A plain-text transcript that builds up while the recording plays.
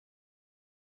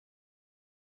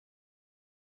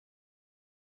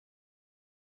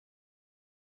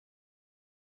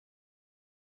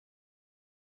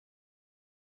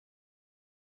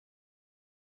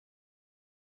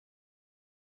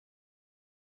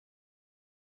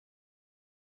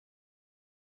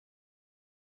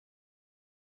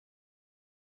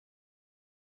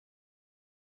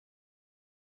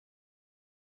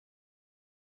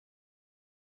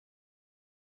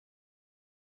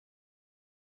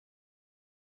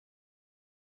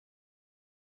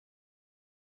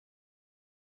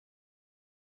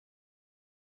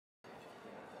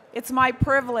It's my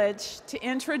privilege to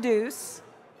introduce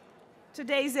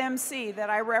today's MC that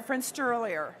I referenced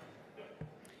earlier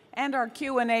and our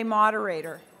Q&A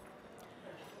moderator.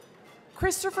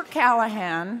 Christopher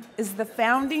Callahan is the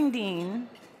founding dean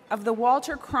of the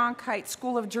Walter Cronkite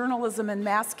School of Journalism and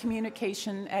Mass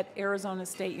Communication at Arizona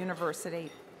State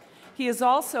University. He is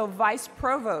also vice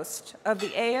provost of the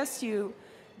ASU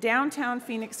downtown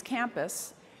Phoenix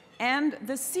campus and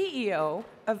the CEO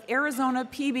of Arizona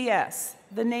PBS,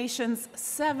 the nation's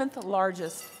 7th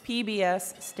largest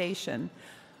PBS station.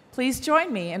 Please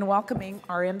join me in welcoming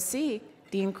our MC,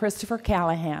 Dean Christopher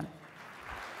Callahan.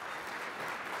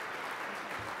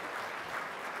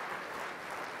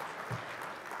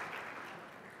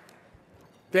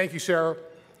 Thank you, Sarah,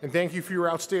 and thank you for your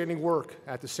outstanding work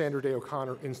at the Sandra Day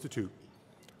O'Connor Institute.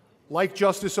 Like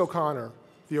Justice O'Connor,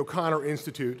 the O'Connor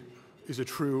Institute is a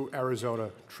true Arizona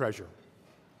treasure.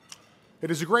 It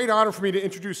is a great honor for me to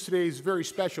introduce today's very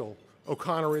special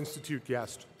O'Connor Institute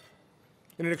guest.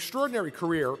 In an extraordinary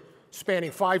career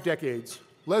spanning 5 decades,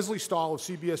 Lesley Stahl of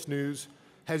CBS News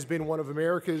has been one of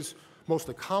America's most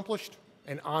accomplished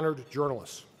and honored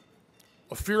journalists.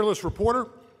 A fearless reporter,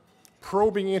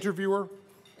 probing interviewer,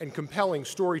 and compelling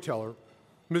storyteller,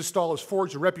 Ms. Stahl has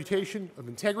forged a reputation of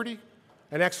integrity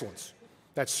and excellence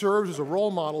that serves as a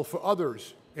role model for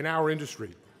others in our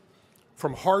industry,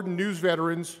 from hardened news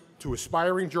veterans to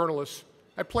aspiring journalists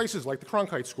at places like the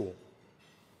Cronkite School.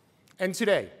 And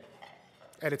today,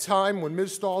 at a time when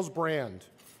Ms. Stahl's brand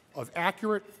of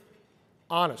accurate,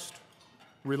 honest,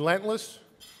 relentless,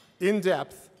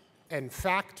 in-depth, and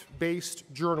fact-based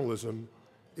journalism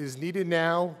is needed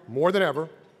now more than ever,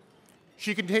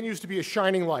 she continues to be a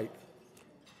shining light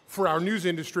for our news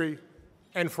industry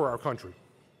and for our country.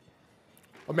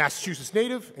 A Massachusetts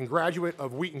native and graduate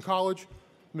of Wheaton College,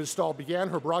 Ms. Stahl began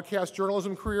her broadcast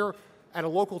journalism career at a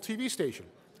local TV station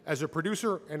as a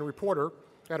producer and reporter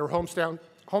at her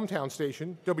hometown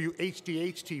station,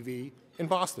 WHDH-TV in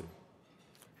Boston.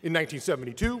 In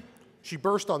 1972, she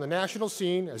burst on the national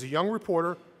scene as a young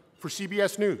reporter for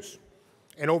CBS News,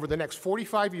 and over the next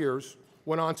 45 years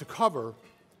went on to cover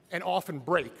and often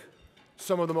break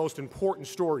some of the most important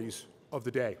stories of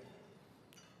the day.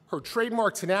 Her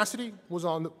trademark tenacity was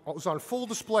on full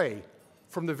display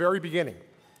from the very beginning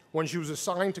when she was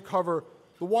assigned to cover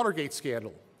the Watergate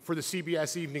scandal for the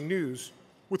CBS Evening News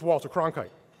with Walter Cronkite.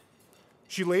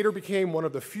 She later became one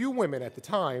of the few women at the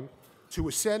time to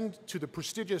ascend to the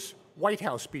prestigious White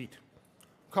House beat,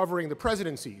 covering the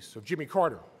presidencies of Jimmy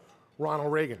Carter,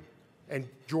 Ronald Reagan, and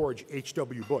George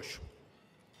H.W. Bush.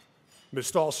 Ms.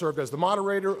 Stahl served as the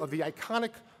moderator of the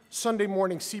iconic Sunday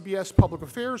morning CBS Public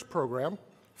Affairs program,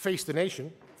 Face the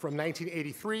Nation, from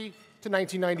 1983 to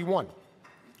 1991.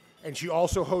 And she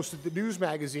also hosted the news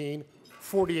magazine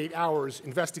 48 Hours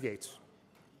Investigates.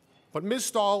 But Ms.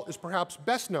 Stahl is perhaps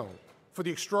best known for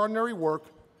the extraordinary work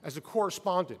as a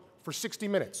correspondent for 60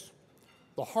 Minutes,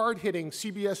 the hard-hitting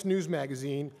CBS News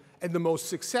magazine and the most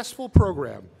successful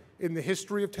program in the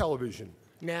history of television,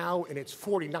 now in its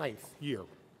 49th year.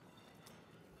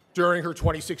 During her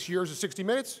 26 years of 60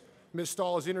 Minutes, Ms.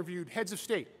 Stahl has interviewed heads of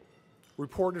state,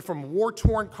 reported from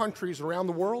war-torn countries around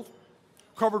the world,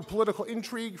 covered political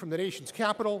intrigue from the nation's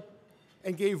capital,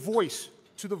 and gave voice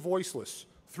to the voiceless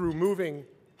through moving,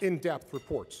 in-depth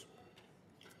reports.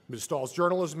 Ms. Stahl's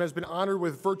journalism has been honored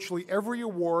with virtually every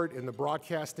award in the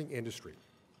broadcasting industry.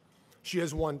 She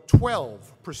has won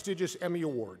 12 prestigious Emmy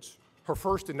Awards, her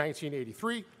first in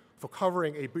 1983 for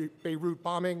covering a Beirut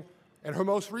bombing, and her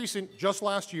most recent, just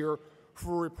last year,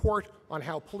 for a report on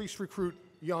how police recruit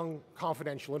young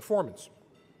confidential informants.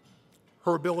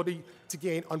 Her ability to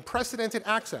gain unprecedented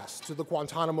access to the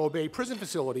Guantanamo Bay prison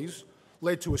facilities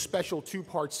led to a special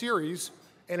 2-part series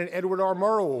and an Edward R.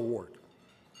 Murrow Award.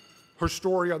 Her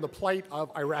story on the plight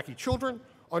of Iraqi children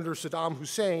under Saddam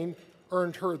Hussein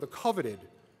earned her the coveted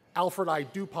Alfred I.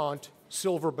 DuPont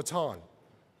Silver Baton.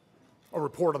 A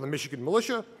report on the Michigan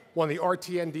militia won the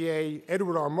RTNDA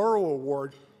Edward R. Murrow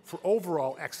Award for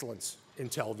overall excellence in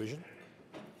television.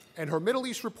 And her Middle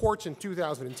East reports in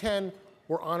 2010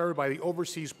 were honored by the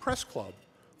Overseas Press Club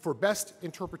for Best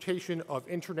Interpretation of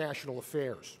International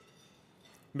Affairs.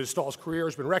 Ms. Stahl's career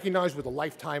has been recognized with a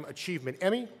Lifetime Achievement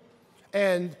Emmy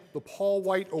and the Paul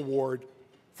White Award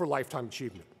for Lifetime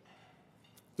Achievement.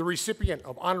 The recipient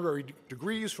of honorary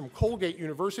degrees from Colgate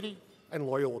University and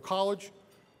Loyola College,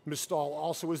 Ms. Stahl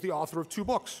also is the author of 2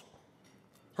 books.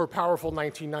 Her powerful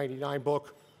 1999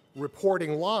 book,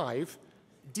 Reporting Live,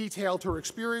 detailed her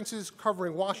experiences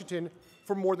covering Washington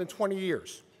for more than 20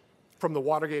 years, from the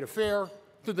Watergate affair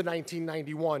to the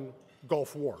 1991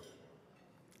 Gulf War.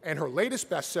 And her latest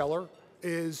bestseller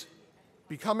is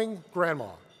Becoming Grandma,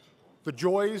 the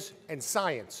joys and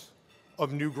science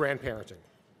of new grandparenting.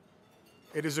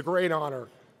 It is a great honor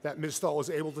that Ms. Stahl was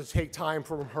able to take time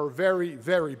from her very,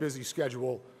 very busy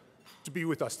schedule to be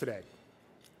with us today.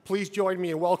 Please join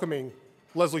me in welcoming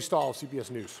Lesley Stahl of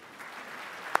CBS News.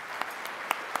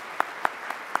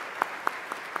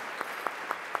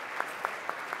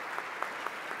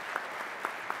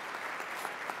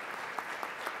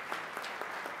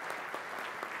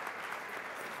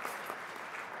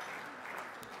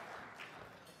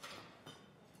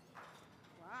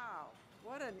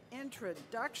 What an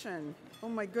introduction. Oh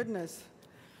my goodness.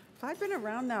 Have I been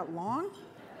around that long?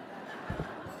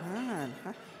 God.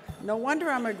 No wonder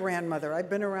I'm a grandmother. I've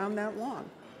been around that long.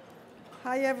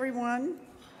 Hi, everyone.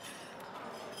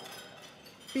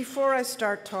 Before I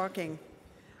start talking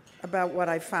about what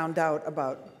I found out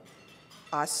about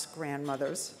us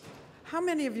grandmothers, how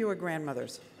many of you are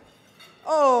grandmothers?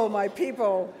 Oh, my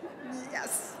people.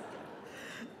 Yes.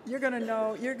 You're going to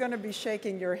know, you're going to be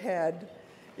shaking your head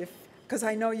because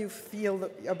I know you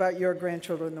feel about your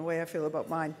grandchildren the way I feel about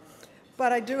mine.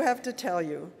 But I do have to tell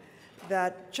you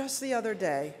that just the other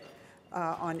day,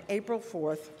 on April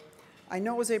 4th, I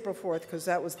know it was April 4th because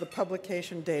that was the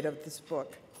publication date of this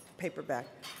book, paperback,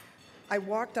 I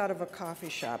walked out of a coffee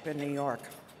shop in New York,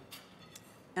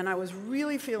 and I was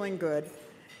really feeling good,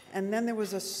 and then there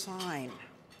was a sign.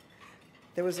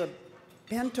 There was a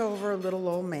bent-over little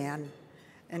old man,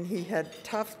 and he had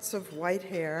tufts of white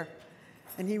hair,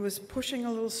 and he was pushing a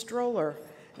little stroller,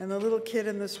 and the little kid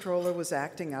in the stroller was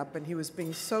acting up, and he was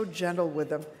being so gentle with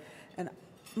them. And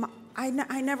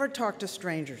I never talk to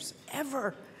strangers,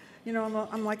 ever. You know,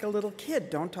 I'm like a little kid,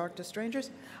 don't talk to strangers.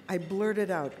 I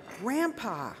blurted out,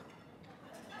 "Grandpa."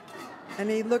 And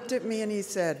he looked at me and he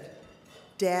said,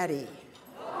 "Daddy."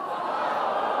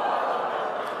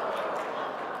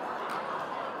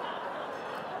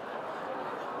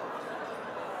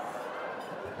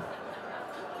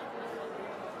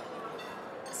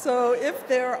 So if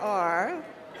there are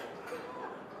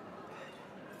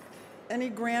any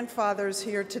grandfathers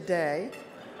here today,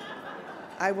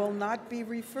 I will not be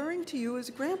referring to you as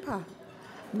Grandpa.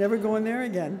 Never going there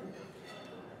again.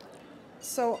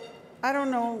 So I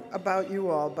don't know about you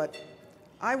all, but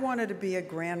I wanted to be a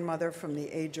grandmother from the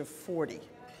age of 40,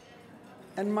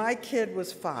 and my kid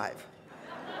was 5.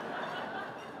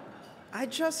 I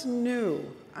just knew,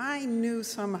 I knew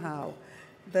somehow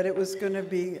that it was going to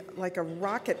be like a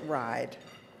rocket ride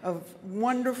of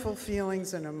wonderful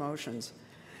feelings and emotions.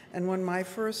 And when my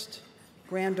first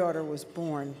granddaughter was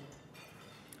born,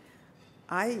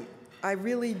 I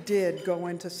really did go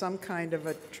into some kind of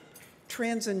a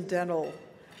transcendental,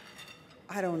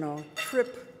 I don't know,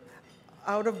 trip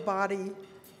out of body,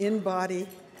 in body.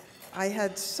 I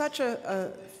had such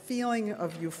a feeling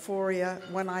of euphoria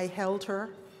when I held her.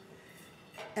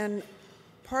 And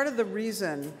part of the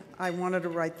reason I wanted to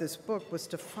write this book was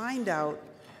to find out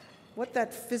what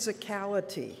that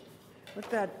physicality, what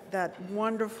that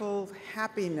wonderful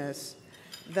happiness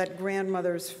that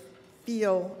grandmothers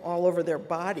feel all over their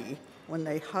body when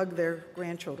they hug their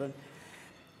grandchildren.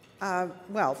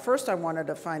 Well, first I wanted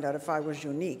to find out if I was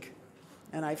unique,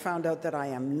 and I found out that I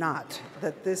am not,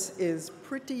 that this is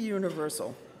pretty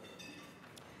universal.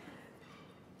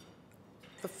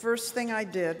 The first thing I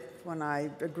did when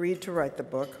I agreed to write the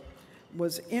book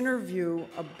was interview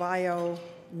a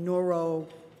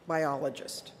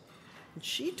neurobiologist. And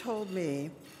she told me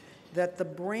that the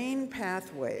brain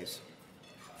pathways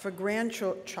for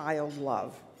grandchild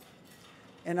love,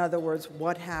 in other words,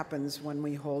 what happens when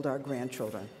we hold our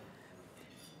grandchildren,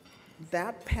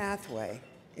 that pathway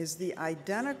is the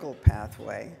identical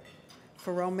pathway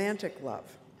for romantic love.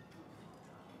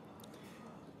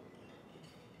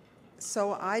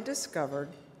 So I discovered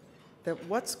that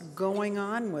what's going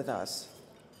on with us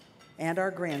and our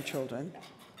grandchildren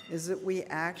is that we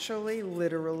actually,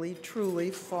 literally, truly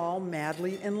fall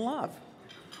madly in love.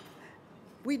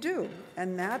 We do.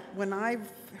 And that, when I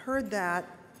heard that,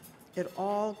 it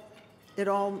all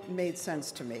made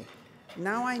sense to me.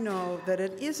 Now I know that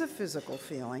it is a physical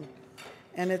feeling,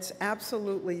 and it's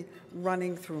absolutely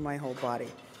running through my whole body.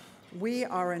 We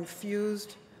are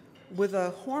infused with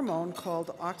a hormone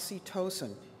called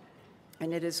oxytocin,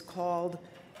 and it is called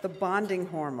the bonding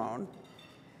hormone,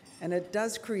 and it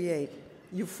does create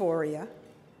euphoria,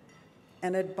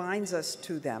 and it binds us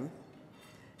to them.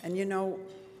 And you know,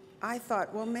 I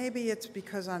thought, well, maybe it's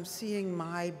because I'm seeing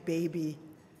my baby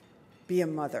be a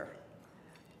mother,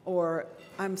 or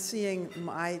I'm seeing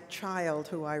my child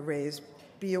who I raised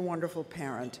be a wonderful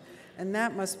parent, and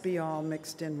that must be all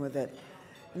mixed in with it.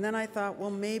 And then I thought,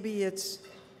 well, maybe it's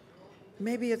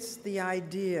the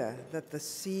idea that the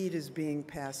seed is being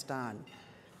passed on.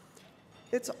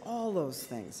 It's all those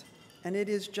things. And it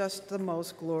is just the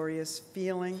most glorious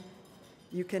feeling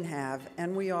you can have.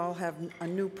 And we all have a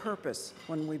new purpose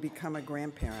when we become a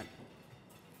grandparent.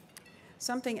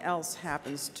 Something else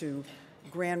happens to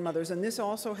grandmothers, and this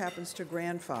also happens to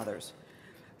grandfathers.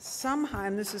 Somehow,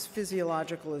 and this is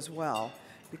physiological as well,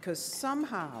 because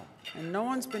somehow, and no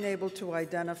one's been able to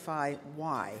identify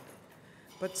why,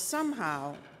 but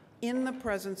somehow, in the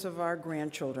presence of our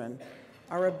grandchildren,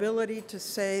 our ability to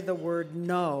say the word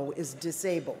no is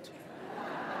disabled.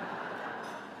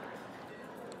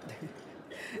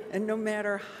 And no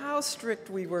matter how strict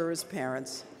we were as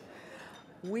parents,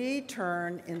 we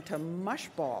turn into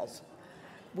mushballs.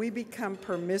 We become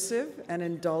permissive and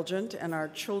indulgent, and our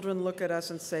children look at us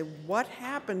and say, "What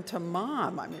happened to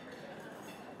Mom?" I mean,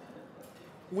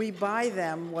 we buy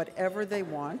them whatever they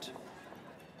want.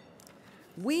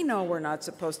 We know we're not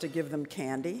supposed to give them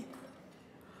candy.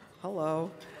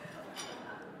 Hello.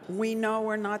 We know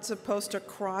we're not supposed to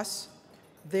cross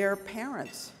their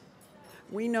parents.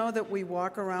 We know that we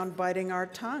walk around biting our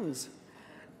tongues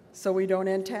so we don't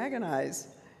antagonize,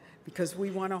 because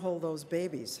we want to hold those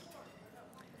babies.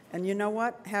 And you know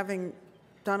what? Having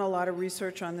done a lot of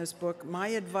research on this book, my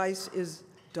advice is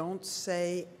don't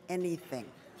say anything.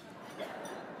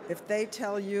 If they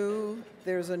tell you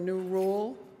there's a new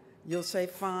rule, you'll say,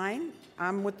 "Fine,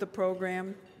 I'm with the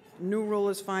program. New rule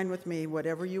is fine with me,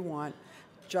 whatever you want,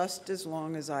 just as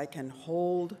long as I can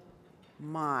hold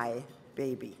my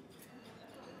baby."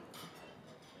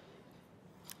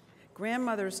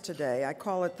 Grandmothers today, I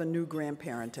call it the new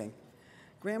grandparenting.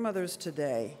 Grandmothers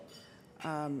today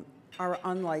are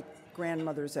unlike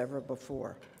grandmothers ever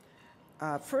before.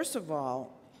 First of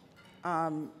all,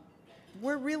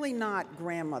 we're really not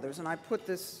grandmothers, and I put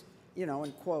this,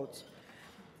 in quotes.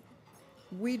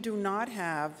 We do not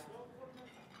have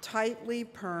tightly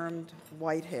permed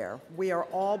white hair. We are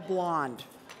all blonde.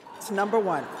 It's number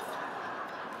one.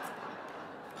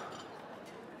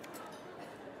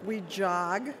 We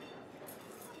jog.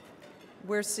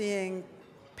 We're seeing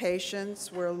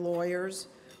patients. We're lawyers.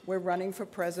 We're running for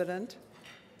president.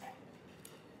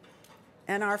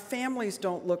 And our families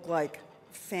don't look like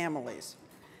families.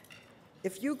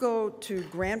 If you go to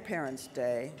Grandparents'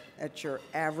 Day at your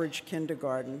average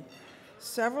kindergarten,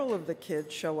 several of the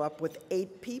kids show up with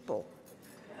 8 people,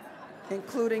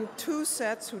 including 2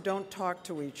 sets who don't talk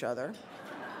to each other.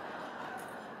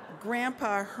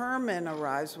 Grandpa Herman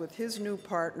arrives with his new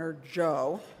partner,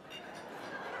 Joe.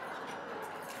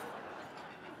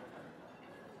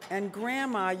 And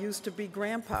Grandma used to be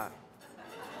Grandpa.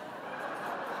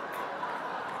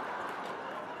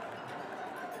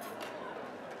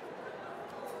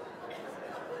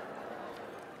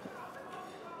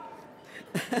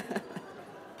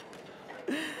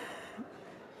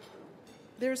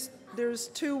 There's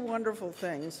 2 wonderful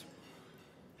things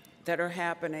that are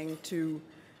happening to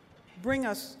bring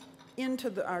us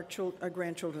into our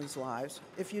grandchildren's lives.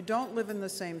 If you don't live in the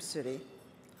same city,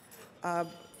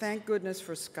 thank goodness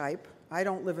for Skype. I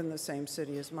don't live in the same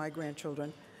city as my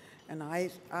grandchildren, and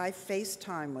I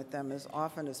FaceTime with them as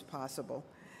often as possible.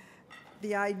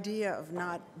 The idea of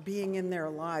not being in their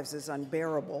lives is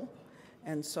unbearable,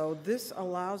 and so this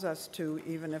allows us to,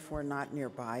 even if we're not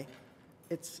nearby.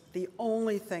 It's the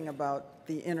only thing about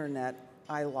the internet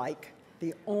I like,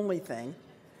 the only thing,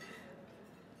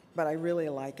 but I really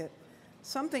like it.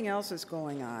 Something else is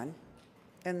going on,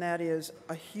 and that is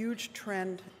a huge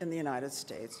trend in the United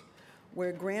States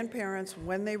where grandparents,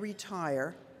 when they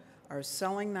retire, are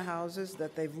selling the houses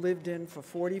that they've lived in for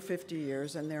 40, 50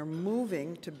 years, and they're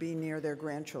moving to be near their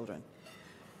grandchildren.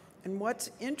 And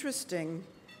what's interesting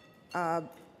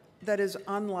that is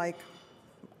unlike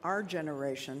our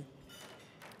generation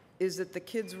is that the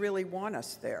kids really want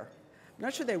us there. I'm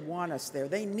not sure they want us there.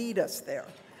 They need us there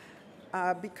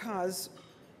because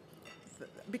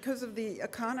of the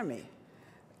economy.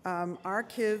 Our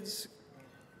kids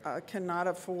cannot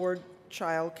afford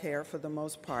child care for the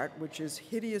most part, which is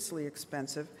hideously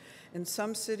expensive. In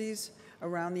some cities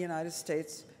around the United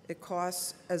States, it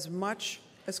costs as much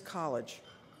as college,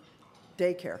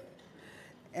 daycare.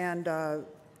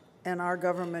 And our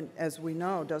government, as we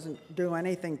know, doesn't do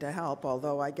anything to help,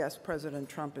 although I guess President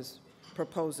Trump is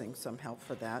proposing some help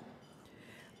for that.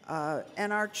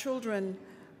 And our children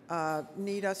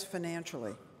need us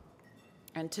financially.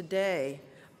 And today,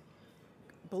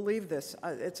 believe this,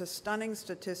 it's a stunning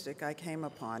statistic I came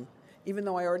upon, even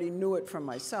though I already knew it from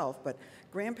myself, but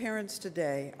grandparents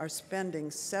today are spending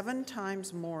 7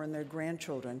 times more on their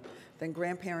grandchildren than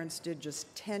grandparents did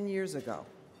just 10 years ago.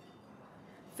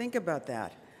 Think about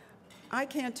that. I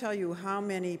can't tell you how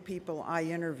many people I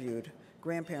interviewed,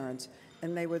 grandparents,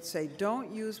 and they would say,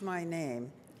 "Don't use my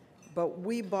name but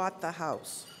we bought the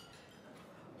house.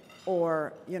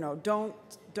 Or, you know, don't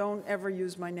ever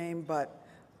use my name, but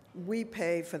we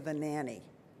pay for the nanny.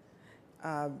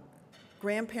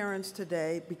 Grandparents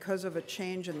today, because of a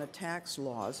change in the tax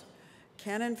laws,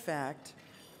 can in fact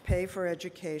pay for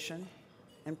education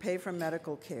and pay for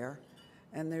medical care,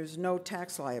 and there's no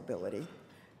tax liability.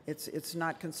 It's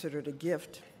not considered a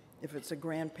gift if it's a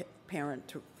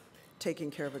grandparent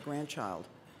taking care of a grandchild.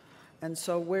 And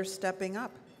so we're stepping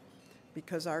up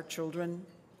because our children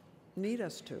need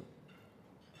us to.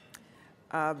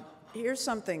 Here's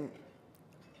something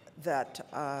that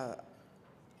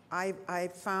I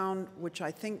found, which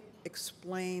I think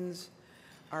explains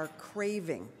our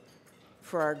craving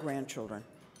for our grandchildren.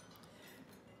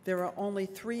 There are only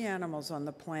 3 animals on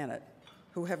the planet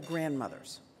who have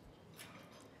grandmothers.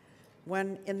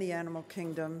 When in the animal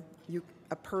kingdom,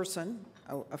 a person,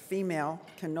 a female,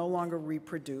 can no longer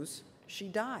reproduce, she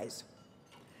dies.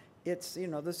 It's, you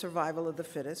know, the survival of the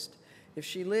fittest. If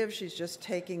she lives, she's just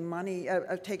taking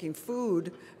taking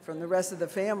food from the rest of the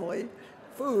family,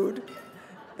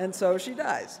 and so she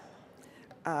dies.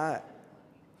 There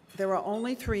are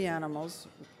only 3 animals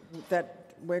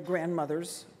where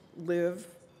grandmothers live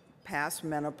past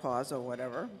menopause or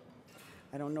whatever.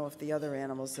 I don't know if the other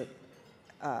animals that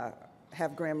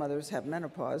have grandmothers have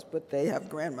menopause, but they have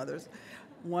grandmothers.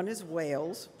 One is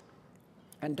whales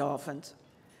and dolphins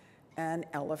and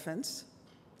elephants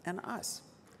and us.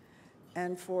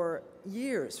 And for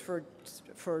years,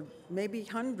 for maybe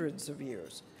hundreds of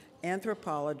years,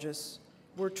 anthropologists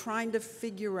were trying to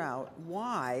figure out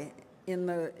why, in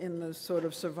the sort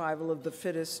of survival of the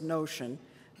fittest notion,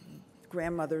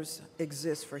 grandmothers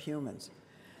exist for humans.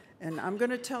 And I'm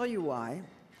going to tell you why,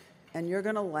 and you're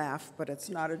going to laugh, but it's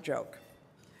not a joke.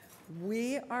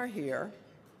 We are here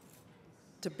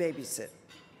to babysit.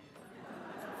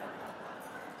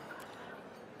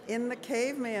 In the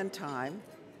caveman time,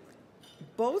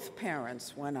 both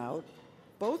parents went out,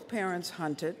 both parents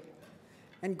hunted,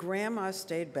 and Grandma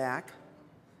stayed back,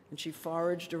 and she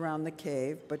foraged around the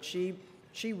cave, but she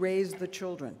raised the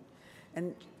children.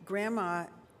 And Grandma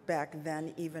back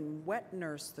then even wet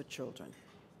nursed the children,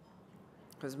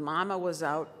 because Mama was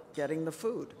out getting the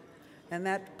food. And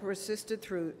that persisted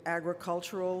through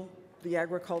the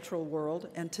agricultural world,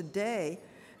 and today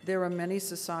there are many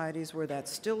societies where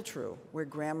that's still true, where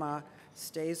Grandma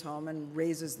stays home and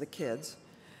raises the kids.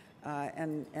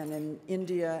 And in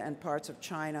India and parts of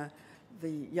China, the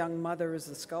young mother is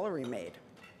the scullery maid,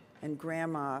 and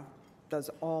Grandma does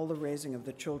all the raising of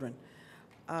the children.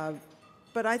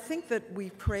 But I think that we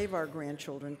crave our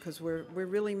grandchildren because we're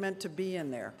really meant to be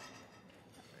in there.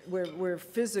 We're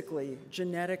physically,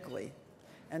 genetically,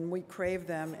 and we crave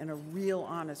them in a real,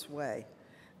 honest way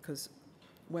because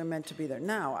we're meant to be there.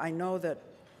 Now, I know that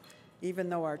even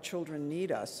though our children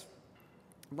need us,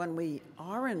 when we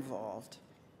are involved,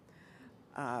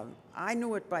 I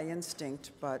knew it by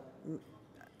instinct, but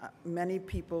many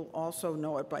people also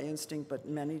know it by instinct, but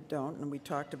many don't, and we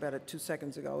talked about it 2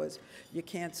 seconds ago, is you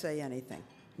can't say anything,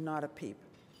 not a peep.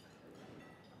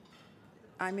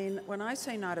 I mean, when I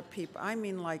say not a peep, I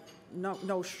mean like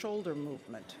no shoulder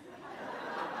movement.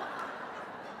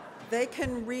 They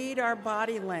can read our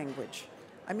body language.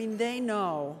 I mean, they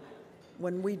know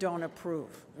when we don't approve.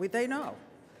 They know.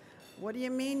 What do you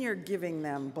mean you're giving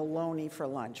them bologna for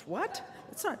lunch? What?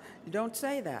 It's not. You don't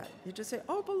say that. You just say,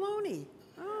 oh, bologna.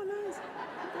 Oh, nice.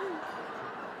 Okay.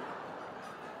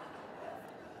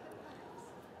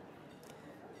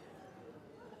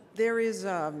 There is,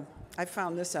 I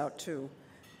found this out too,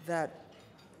 that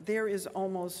there is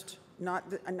almost not,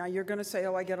 now you're going to say,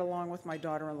 oh, I get along with my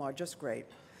daughter-in-law just great.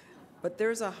 But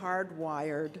there's a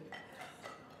hardwired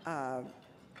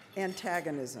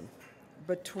antagonism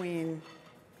between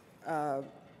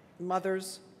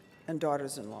mothers and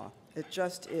daughters-in-law. It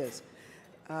just is.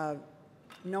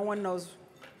 No one knows,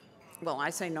 well,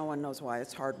 I say no one knows why,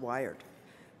 it's hardwired.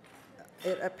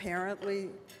 Apparently,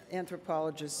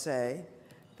 anthropologists say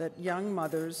that young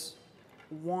mothers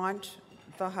want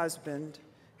the husband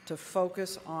to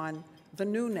focus on the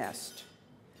new nest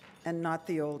and not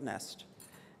the old nest.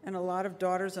 And a lot of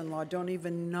daughters-in-law don't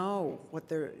even know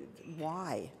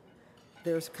why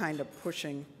they're kind of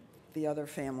pushing the other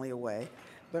family away.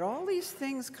 But all these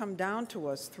things come down to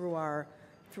us through our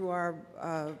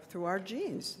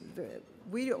genes.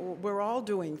 We're all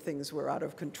doing things we're out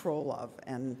of control of,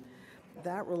 and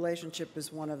that relationship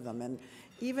is one of them. And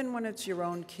even when it's your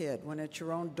own kid, when it's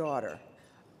your own daughter,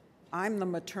 I'm the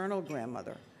maternal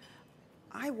grandmother.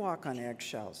 I walk on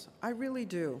eggshells. I really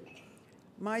do.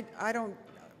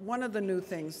 One of the new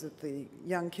things that the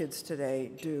young kids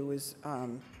today do is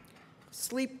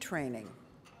sleep training.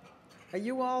 Are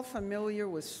you all familiar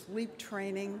with sleep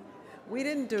training? We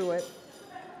didn't do it.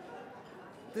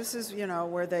 This is,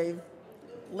 where they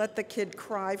let the kid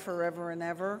cry forever and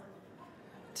ever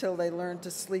till they learn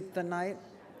to sleep the night.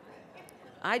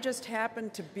 I just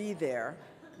happened to be there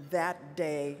that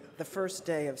day, the first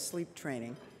day of sleep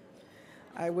training.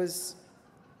 They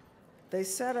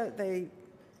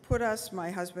put us,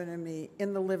 my husband and me,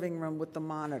 in the living room with the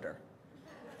monitor.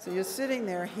 So you're sitting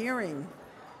there hearing,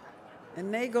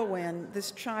 and they go in.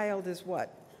 This child is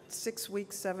what, 6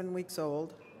 weeks, 7 weeks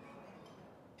old?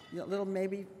 Little,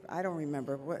 maybe, I don't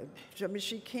remember. I mean,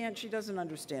 she doesn't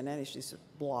understand anything. She's a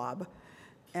blob.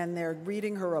 And they're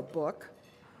reading her a book,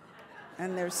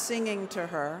 and they're singing to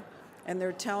her, and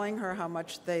they're telling her how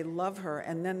much they love her,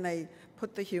 and then they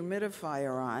put the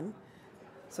humidifier on,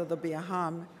 so there'll be a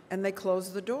hum, and they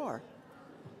close the door.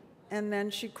 And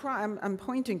then she cries. I'm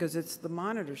pointing because it's the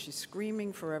monitor. She's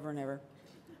screaming forever and ever.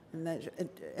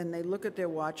 And they look at their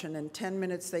watch, and in 10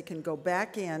 minutes they can go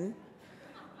back in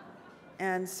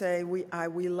and say,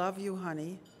 we love you,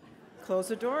 honey. Close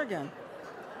the door again.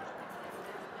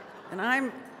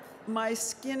 And my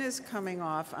skin is coming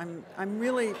off. I'm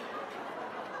really,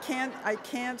 I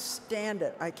can't stand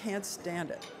it. I can't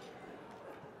stand it.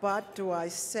 But do I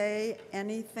say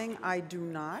anything? I do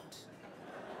not.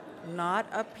 Not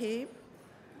a peep.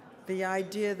 The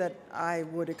idea that I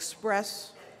would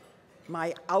express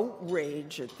my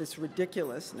outrage at this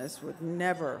ridiculousness would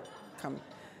never come.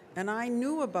 And I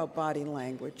knew about body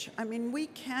language. I mean, we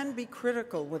can be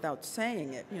critical without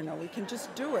saying it. We can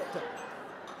just do it.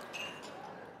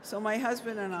 So my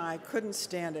husband and I couldn't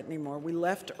stand it anymore. We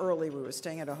left early. We were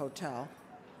staying at a hotel.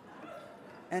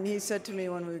 And he said to me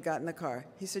when we got in the car,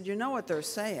 he said, "You know what they're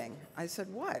saying?" I said,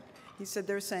 "What?" He said,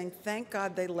 "They're saying, thank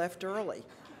God they left early."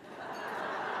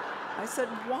 I said,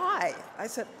 "Why?" I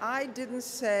said, "I didn't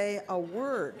say a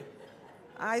word."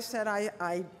 I said,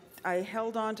 I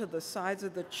held on to the sides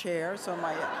of the chair, so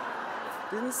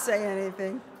didn't say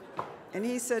anything. And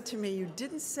he said to me, "You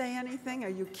didn't say anything? Are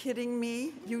you kidding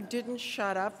me? You didn't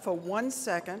shut up for 1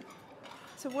 second?" I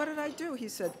said, "What did I do?" He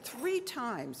said, "3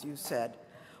 times you said,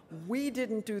 'We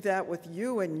didn't do that with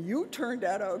you, and you turned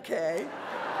out okay.'"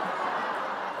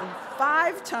 And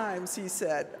 5 times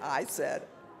I said,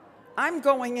 "I'm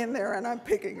going in there and I'm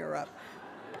picking her up."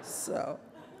 So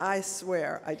I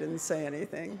swear I didn't say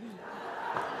anything.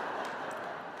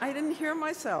 I didn't hear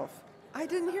myself.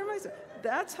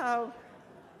 That's how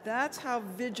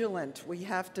vigilant we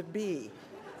have to be.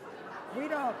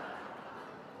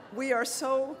 We are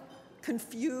so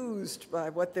confused by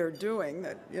what they're doing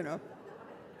that,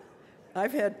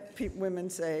 I've had women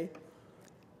say,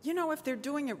 "If they're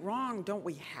doing it wrong, don't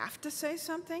we have to say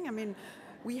something? I mean,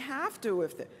 we have to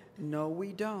if they..." No,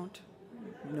 we don't.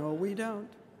 No, we don't.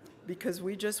 Because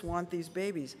we just want these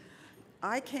babies.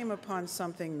 I came upon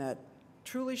something that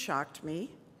truly shocked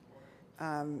me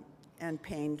and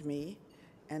pained me,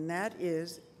 and that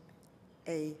is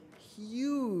a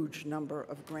huge number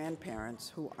of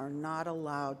grandparents who are not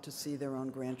allowed to see their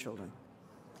own grandchildren.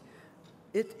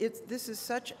 This is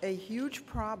such a huge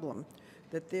problem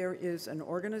that there is an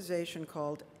organization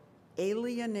called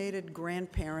Alienated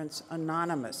Grandparents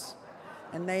Anonymous,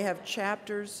 and they have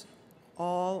chapters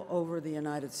all over the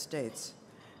United States.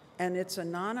 And it's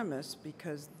anonymous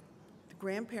because the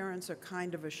grandparents are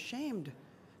kind of ashamed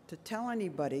to tell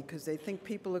anybody because they think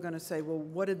people are going to say, "Well,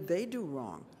 what did they do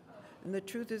wrong?" And the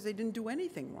truth is they didn't do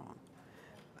anything wrong.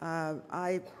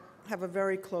 I have a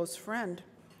very close friend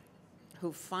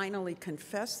who finally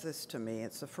confessed this to me.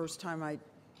 It's the first time I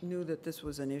knew that this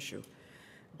was an issue.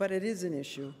 But it is an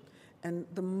issue. And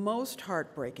the most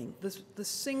heartbreaking, the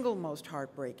single most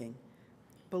heartbreaking,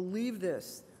 believe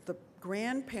this, the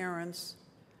grandparents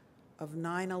of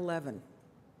 9/11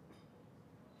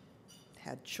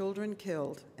 had children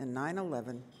killed in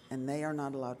 9/11, and they are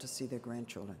not allowed to see their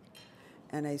grandchildren.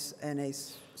 And a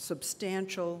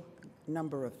substantial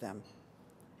number of them.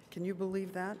 Can you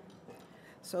believe that?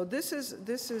 So this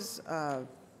is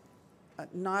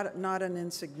not an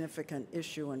insignificant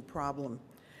issue and problem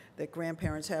that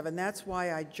grandparents have, and that's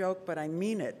why I joke, but I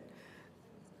mean it.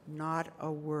 Not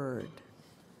a word,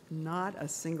 not a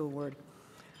single word.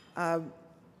 I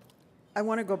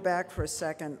want to go back for a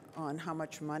second on how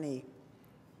much money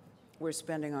we're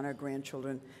spending on our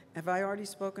grandchildren. Have I already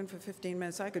spoken for 15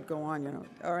 minutes? I could go on,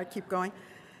 All right, keep going.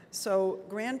 So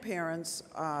grandparents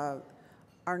are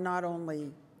not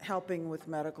only helping with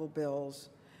medical bills,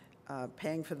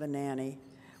 paying for the nanny,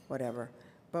 whatever,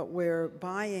 but we're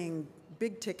buying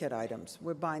big ticket items.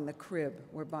 We're buying the crib,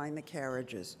 we're buying the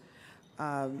carriages.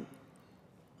 I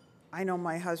know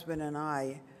my husband and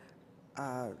I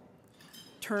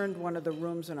turned one of the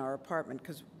rooms in our apartment,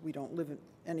 because we don't live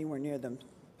anywhere near them,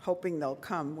 hoping they'll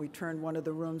come. We turned one of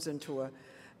the rooms into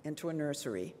a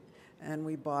nursery, and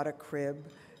we bought a crib,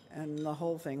 and the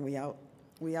whole thing.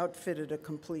 We outfitted a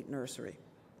complete nursery.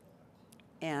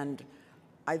 And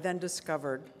I then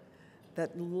discovered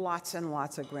that lots and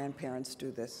lots of grandparents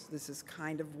do this. This is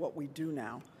kind of what we do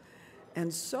now.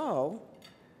 And so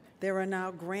there are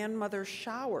now grandmother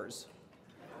showers.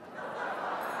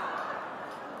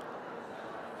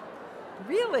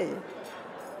 Really?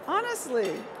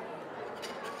 Honestly.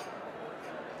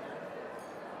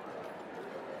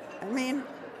 I mean,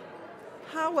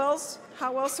 how else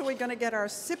are we going to get our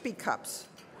sippy cups?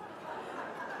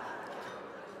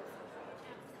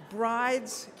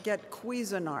 Brides get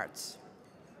Cuisinarts.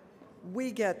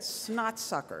 We get snot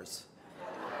suckers.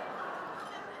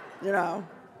 You know.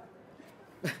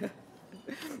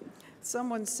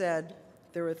 Someone said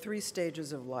there are 3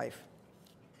 stages of life.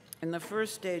 In the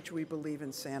first stage, we believe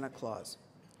in Santa Claus.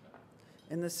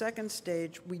 In the second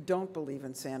stage, we don't believe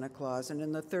in Santa Claus. And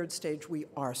in the third stage, we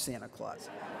are Santa Claus.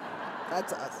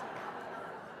 That's us.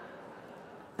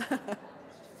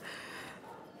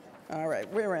 All right,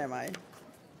 where am I?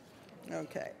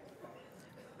 Okay.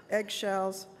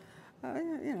 Eggshells.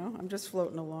 You know, I'm just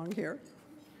floating along here.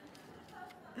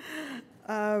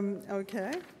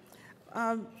 Okay.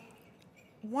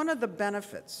 One of the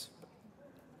benefits,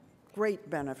 great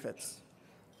benefits,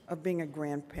 of being a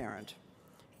grandparent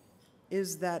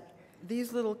is that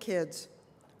these little kids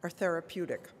are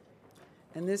therapeutic,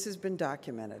 and this has been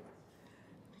documented.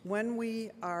 When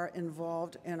we are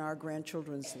involved in our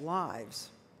grandchildren's lives,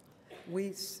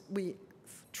 we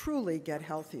truly get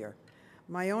healthier.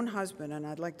 My own husband, and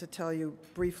I'd like to tell you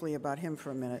briefly about him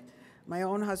for a minute, my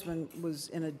own husband was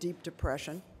in a deep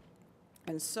depression,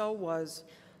 and so was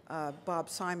Bob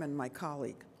Simon, my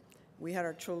colleague. We had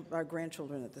our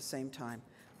grandchildren at the same time.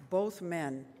 Both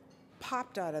men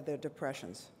popped out of their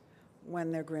depressions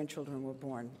when their grandchildren were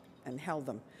born and held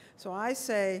them. So I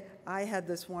say I had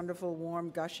this wonderful, warm,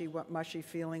 gushy, mushy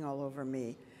feeling all over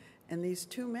me, and these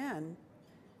 2 men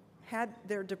had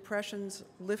their depressions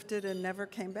lifted and never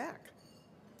came back.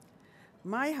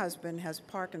 My husband has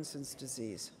Parkinson's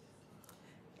disease,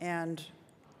 and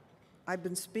I've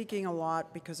been speaking a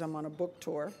lot because I'm on a book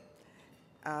tour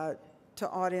to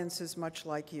audiences much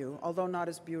like you, although not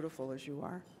as beautiful as you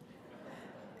are.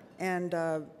 And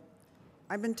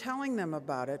I've been telling them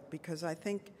about it because I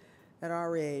think at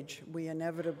our age, we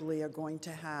inevitably are going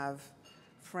to have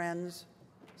friends,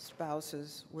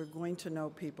 spouses, we're going to know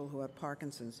people who have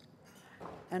Parkinson's.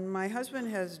 And my husband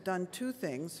has done 2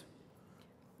 things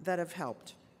that have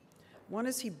helped. One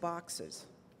is he boxes.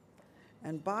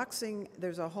 And boxing,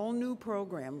 there's a whole new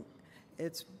program.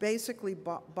 It's basically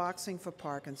boxing for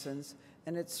Parkinson's,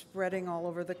 and it's spreading all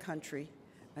over the country.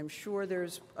 I'm sure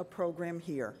there's a program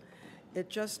here.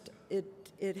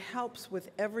 It helps with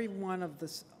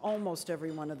almost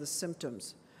every one of the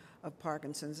symptoms of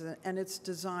Parkinson's, and it's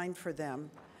designed for them.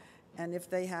 And if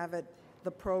they have it,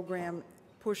 the program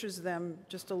pushes them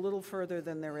just a little further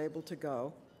than they're able to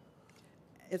go.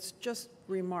 It's just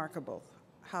remarkable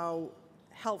how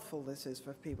helpful this is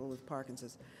for people with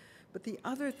Parkinson's. But the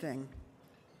other thing,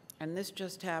 and this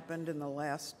just happened in the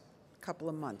last couple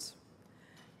of months,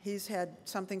 he's had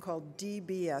something called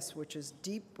DBS, which is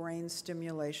deep brain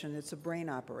stimulation. It's a brain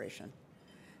operation.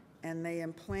 And they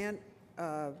implant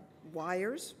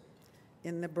wires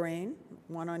in the brain,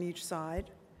 one on each side,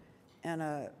 and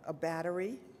a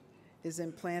battery is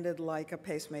implanted like a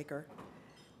pacemaker.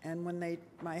 And when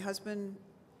my husband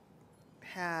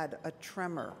had a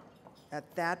tremor at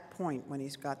that point when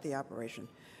he's got the operation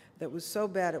that was so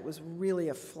bad it was really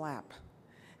a flap,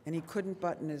 and he couldn't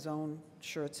button his own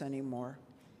shirts anymore.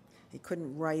 He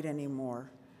couldn't write anymore.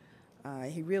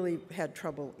 He really had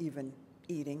trouble even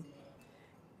eating.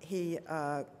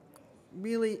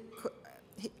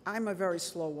 I'm a very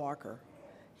slow walker.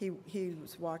 He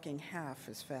was walking half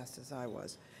as fast as I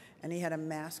was, and he had a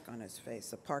mask on his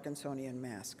face, a Parkinsonian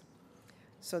mask.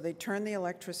 So they turned the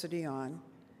electricity on.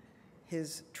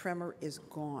 His tremor is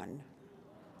gone.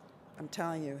 I'm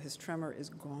telling you, his tremor is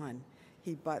gone.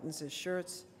 He buttons his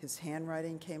shirts, his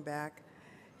handwriting came back,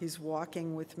 he's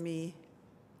walking with me,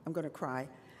 I'm gonna cry,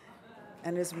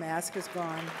 and his mask is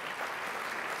gone.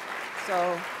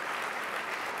 So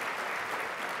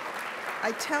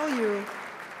I tell you,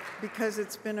 because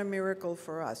it's been a miracle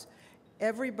for us,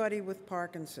 everybody with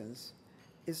Parkinson's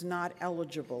is not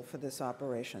eligible for this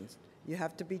operation. You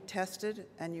have to be tested,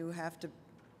 and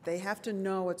they have to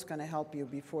know it's going to help you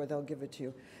before they'll give it to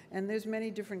you. And there's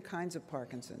many different kinds of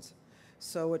Parkinson's.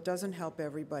 So it doesn't help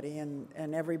everybody,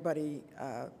 and everybody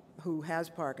who has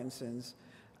Parkinson's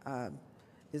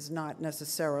is not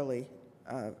necessarily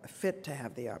fit to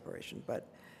have the operation, but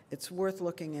it's worth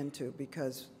looking into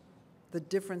because the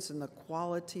difference in the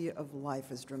quality of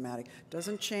life is dramatic.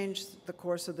 Doesn't change the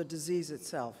course of the disease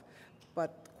itself,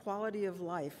 but quality of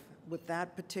life with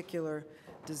that particular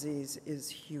disease is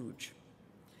huge.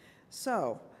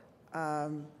 So,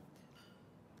 I'm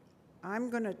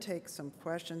going to take some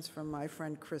questions from my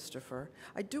friend Christopher.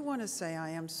 I do want to say I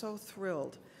am so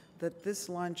thrilled that this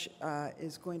lunch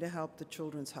is going to help the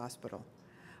Children's Hospital.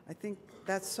 I think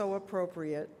that's so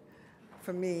appropriate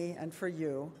for me and for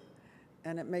you,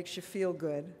 and it makes you feel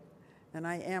good. And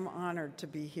I am honored to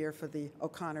be here for the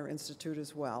O'Connor Institute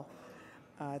as well.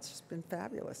 It's just been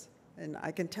fabulous, and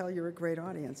I can tell you're a great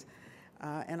audience.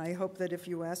 And I hope that if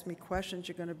you ask me questions,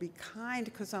 you're going to be kind,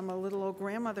 because I'm a little old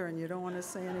grandmother and you don't want to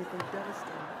say anything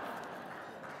devastating.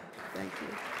 Thank you.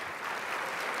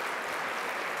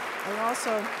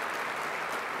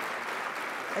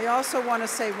 I also want to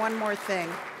say one more thing.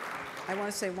 I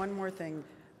want to say one more thing,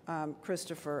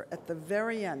 Christopher. At the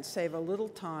very end, save a little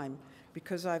time,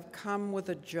 because I've come with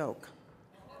a joke,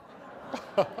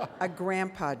 a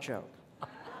grandpa joke.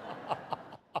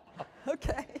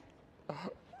 Okay.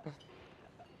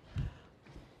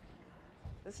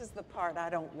 This is the part I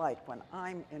don't like when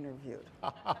I'm interviewed.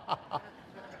 Do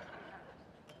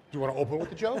you want to open with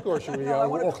the joke, or should we No, I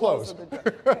want to close? with the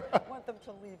joke. I want them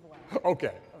to leave laughing.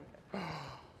 Okay.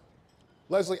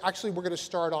 Lesley, actually, we're going to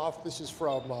start off. This is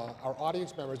from our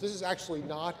audience members. This is actually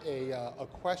not a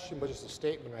question, but just a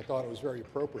statement. I thought it was very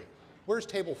appropriate. Where's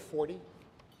table 40?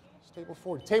 It's table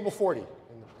 40. Table 40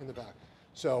 in the back.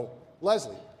 So,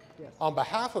 Lesley, yes. On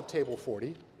behalf of table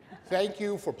 40, thank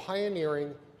you for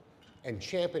pioneering and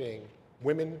championing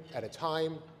women at a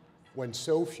time when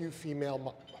so few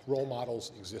female role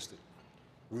models existed.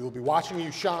 We will be watching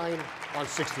you shine on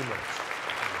 60 Minutes.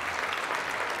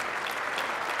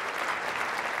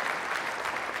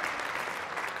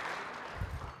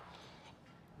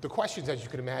 The questions, as you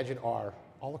can imagine, are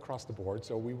all across the board,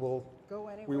 so we will Go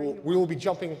anywhere we will be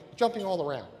jumping all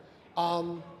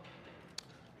around.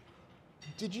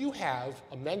 Did you have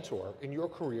a mentor in your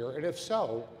career, and if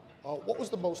so, what was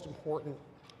the most important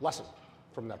lesson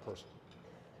from that person?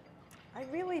 I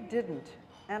really didn't.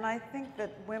 And I think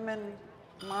that women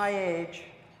my age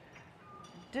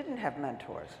didn't have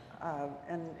mentors.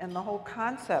 And the whole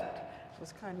concept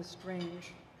was kind of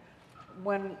strange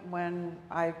when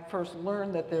I first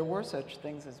learned that there were such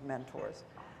things as mentors.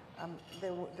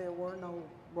 There were no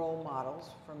role models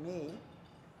for me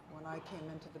when I came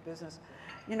into the business.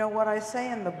 You know, what I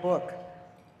say in the book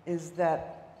is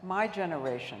that my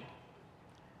generation,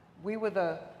 we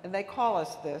were and they call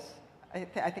us this, I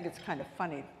think it's kind of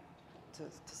funny to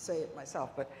say it myself,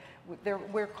 but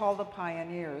we're called the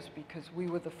pioneers because we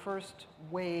were the first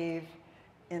wave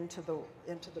into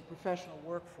the professional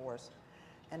workforce.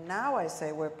 And now I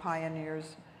say we're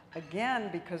pioneers again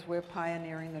because we're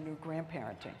pioneering the new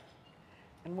grandparenting.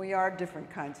 And we are different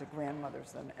kinds of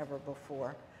grandmothers than ever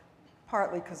before,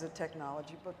 partly because of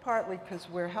technology, but partly because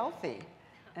we're healthy.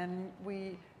 And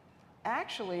we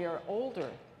actually are older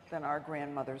than our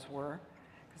grandmothers were,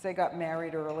 because they got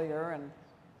married earlier and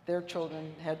their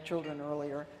children had children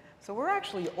earlier. So we're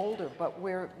actually older, but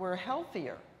we're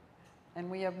healthier and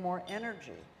we have more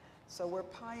energy. So we're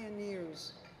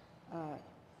pioneers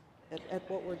at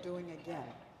what we're doing again.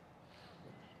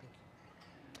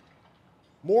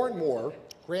 More and more,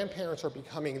 grandparents are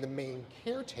becoming the main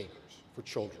caretakers for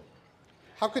children.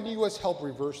 How can the U.S. help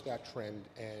reverse that trend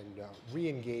and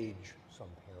re-engage some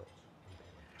parents?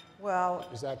 Well,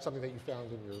 is that something that you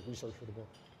found in your research for the book?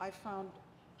 I found,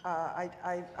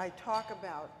 I talk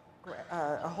about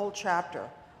a whole chapter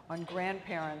on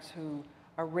grandparents who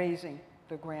are raising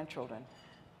the grandchildren,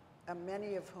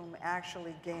 many of whom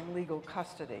actually gain legal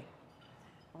custody.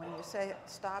 When you say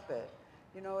stop it,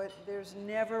 you know, there's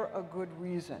never a good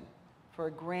reason for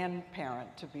a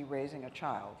grandparent to be raising a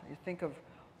child. You think of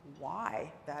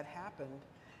why that happened.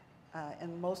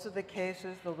 In most of the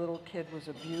cases, the little kid was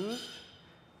abused,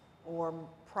 or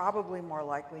probably more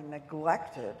likely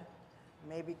neglected,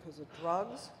 maybe because of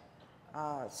drugs.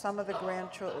 Some of the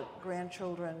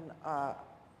grandchildren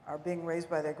are being raised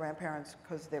by their grandparents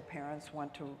because their parents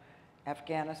went to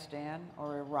Afghanistan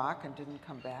or Iraq and didn't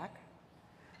come back.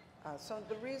 So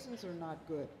the reasons are not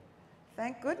good.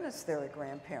 Thank goodness there are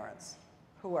grandparents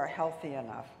who are healthy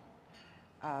enough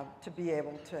to be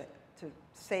able to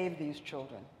save these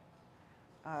children.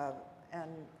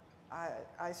 And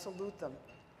I salute them.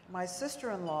 My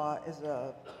sister-in-law is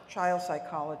a child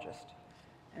psychologist,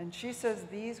 and she says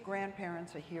these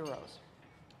grandparents are heroes.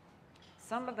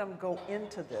 Some of them go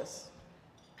into this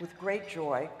with great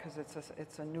joy because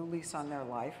it's a new lease on their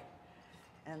life,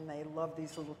 and they love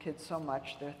these little kids so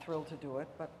much, they're thrilled to do it,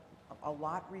 but a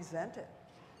lot resent it.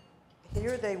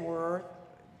 Here they were,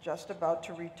 just about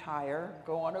to retire,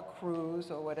 go on a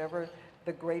cruise or whatever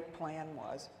the great plan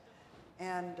was,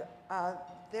 and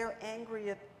they're angry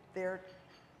at their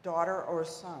daughter or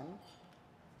son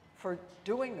for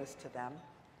doing this to them,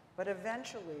 but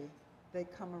eventually they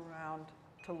come around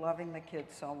to loving the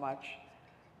kids so much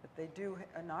that they do,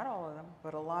 not all of them,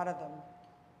 but a lot of them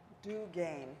do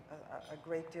gain a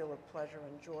great deal of pleasure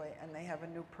and joy, and they have a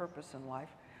new purpose in life,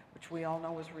 which we all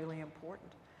know is really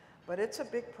important. But it's a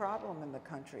big problem in the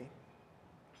country.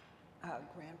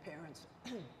 Grandparents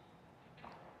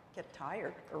get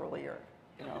tired earlier,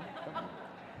 you know.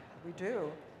 We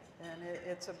do, and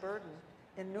it's a burden.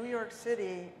 In New York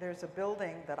City, there's a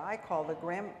building that I call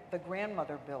the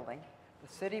grandmother building.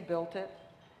 The city built it,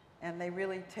 and they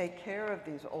really take care of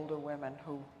these older women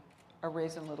who are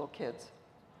raising little kids.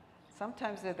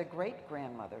 Sometimes they're the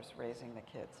great-grandmothers raising the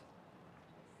kids.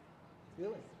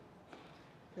 Really?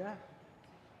 Yeah.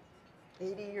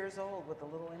 80 years old with a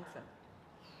little infant.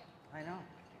 I know.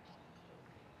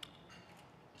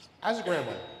 As a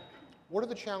grandmother, what are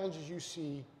the challenges you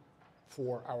see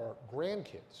for our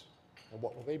grandkids, and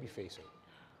what will they be facing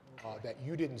that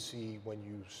you didn't see when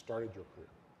you started your career?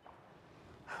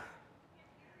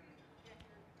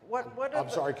 I'm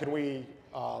sorry, can we...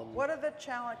 what are the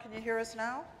challenges? Can you hear us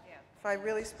now? Yeah. If I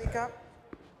really speak up?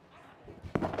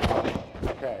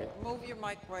 Okay. Move your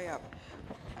mic way up.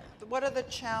 What are the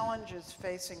challenges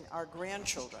facing our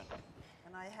grandchildren?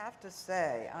 And I have to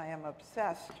say, I am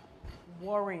obsessed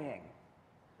worrying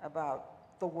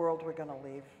about the world we're going to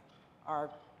leave our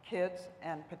kids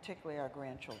and particularly our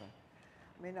grandchildren.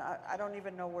 I mean, I don't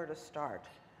even know where to start.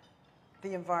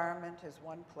 The environment is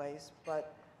one place,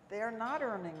 but they're not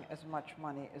earning as much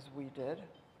money as we did.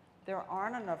 There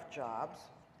aren't enough jobs,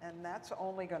 and that's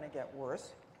only going to get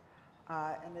worse.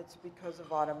 And it's because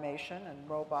of automation and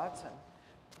robots and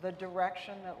the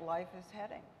direction that life is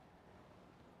heading.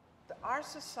 Our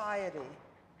society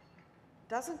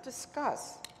doesn't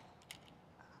discuss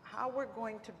how we're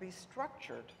going to be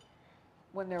structured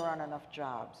when there aren't enough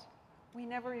jobs. We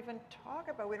never even talk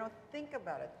about it. We don't think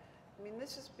about it. I mean,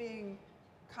 this is being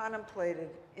contemplated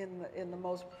in the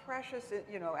most precious,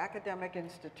 you know, academic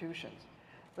institutions.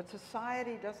 But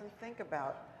society doesn't think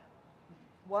about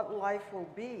what life will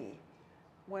be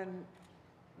when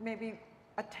maybe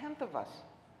 1/10 of us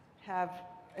have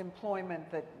employment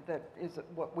that is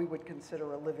what we would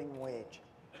consider a living wage.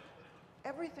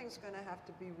 Everything's going to have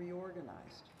to be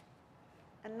reorganized.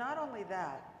 And not only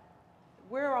that,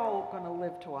 we're all going to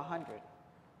live to 100.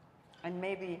 And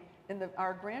maybe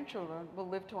our grandchildren will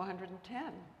live to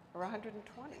 110 or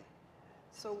 120.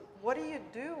 So what do you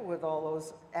do with all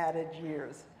those added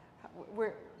years?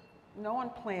 No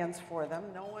one plans for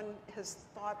them. No one has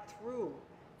thought through,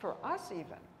 for us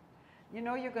even. You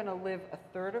know you're going to live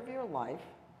 1/3 of your life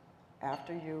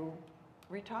after you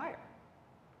retire.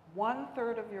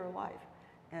 1/3 of your life.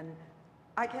 And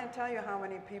I can't tell you how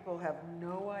many people have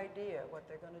no idea what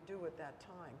they're going to do at that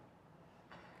time.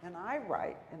 And I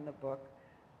write in the book,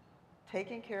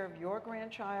 taking care of your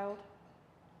grandchild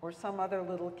or some other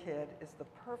little kid is the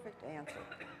perfect answer,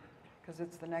 because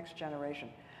it's the next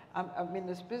generation. I mean,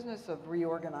 this business of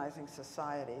reorganizing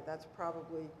society, that's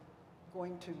probably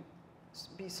going to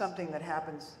be something that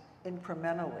happens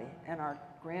incrementally, and our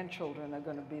grandchildren are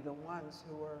going to be the ones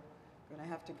who are going to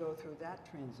have to go through that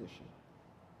transition.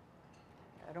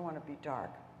 I don't want to be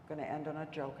dark. I'm going to end on a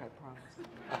joke, I promise.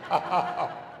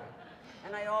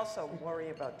 And I also worry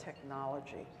about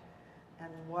technology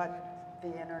and what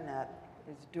the internet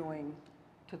is doing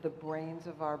to the brains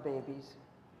of our babies,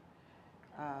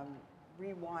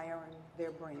 rewiring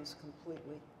their brains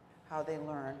completely, how they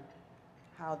learn,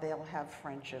 how they'll have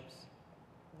friendships,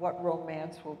 what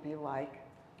romance will be like,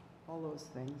 all those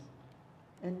things.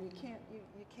 And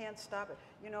you can't stop it.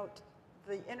 You know,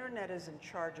 the internet is in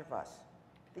charge of us.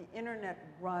 The internet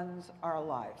runs our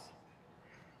lives.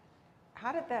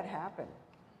 How did that happen?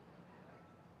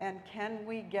 And can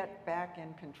we get back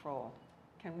in control?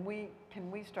 Can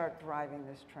we start driving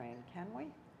this train? Can we?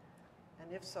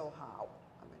 And if so, how?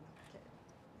 I mean, okay,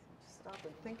 stop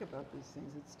and think about these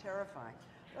things. It's terrifying.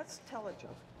 Let's tell a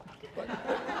joke.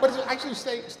 But actually,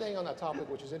 staying on that topic,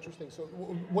 which is interesting. So,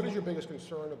 what is your biggest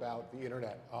concern about the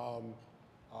internet?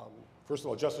 First of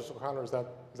all, Justice O'Connor, is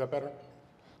that better?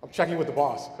 I'm checking with the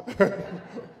boss.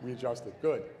 We adjusted.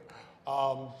 Good.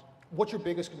 What's your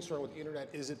biggest concern with the internet?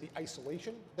 Is it the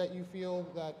isolation that you feel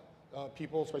that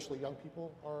people, especially young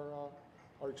people,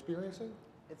 are experiencing?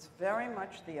 It's very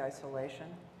much the isolation.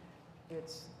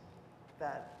 It's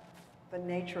that the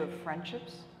nature of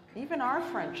friendships, even our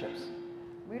friendships,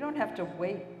 We don't have to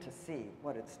wait to see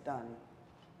what it's done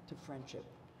to friendship.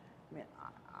 I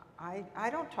mean, I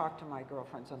don't talk to my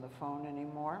girlfriends on the phone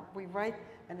anymore. We write,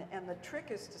 and the trick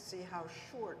is to see how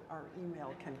short our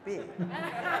email can be.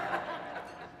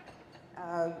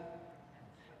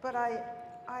 But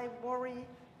I worry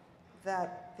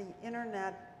that the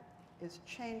internet is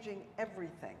changing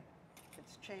everything.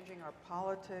 It's changing our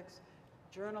politics,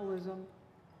 journalism.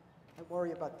 I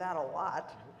worry about that a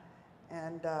lot.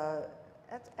 And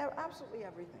that's absolutely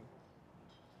everything.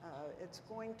 It's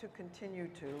going to continue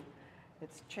to.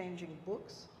 It's changing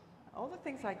books. All the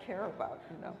things I care about,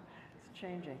 you know, it's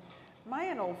changing. Am I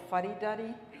an old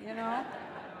fuddy-duddy, you know,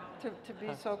 to be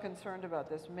so concerned about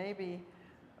this? Maybe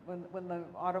when the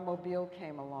automobile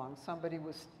came along, somebody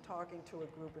was talking to a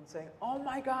group and saying, oh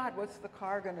my God, what's the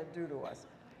car going to do to us?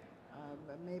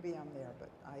 Maybe I'm there, but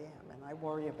I am, and I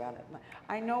worry about it.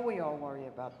 I know we all worry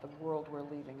about the world we're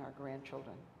leaving our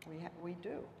grandchildren. We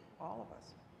do, all of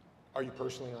us. Are you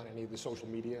personally on any of the social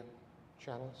media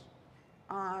channels?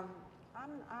 I'm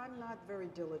not very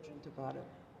diligent about it,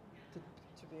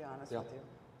 to be honest with you.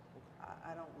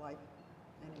 I don't like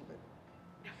any of it.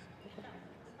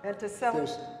 And to sell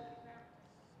it.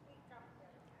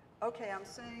 Okay, I'm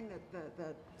saying that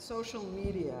the social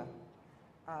media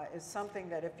is something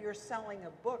that if you're selling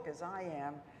a book, as I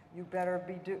am, you better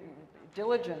be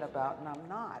diligent about, and I'm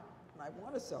not. And I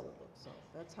want to sell a book, so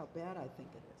that's how bad I think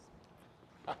it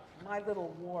is. My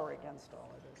little war against all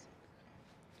of this.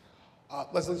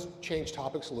 Let's change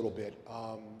topics a little bit.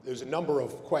 There's a number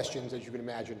of questions, as you can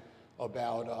imagine,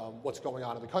 about what's going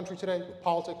on in the country today with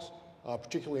politics,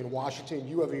 particularly in Washington.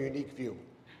 You have a unique view,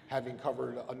 having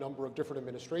covered a number of different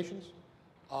administrations.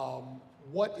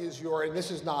 What is your, and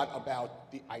this is not about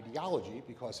the ideology,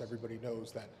 because everybody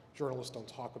knows that journalists don't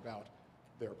talk about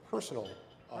their personal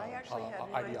I actually had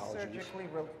mine ideologies. surgically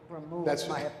removed,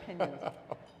 my opinions.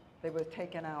 They were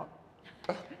taken out.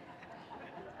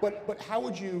 But how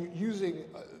would you, using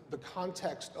the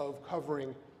context of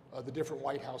covering the different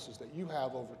White Houses that you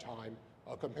have over time,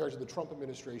 compared to the Trump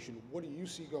administration, what do you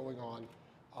see going on,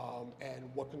 and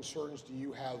what concerns do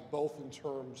you have, both in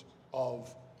terms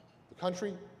of the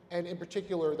country, and in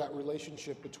particular that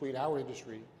relationship between our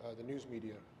industry, the news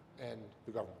media, and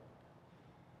the government?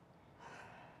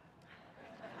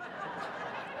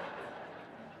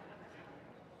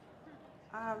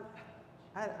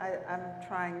 I'm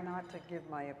trying not to give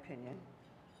my opinion.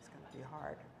 It's going to be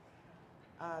hard.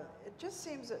 It just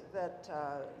seems that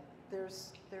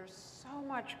there's so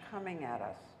much coming at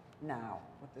us now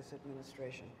with this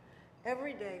administration.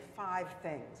 Every day, 5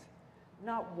 things,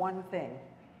 not one thing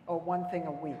or one thing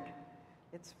a week.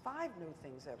 It's 5 new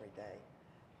things every day.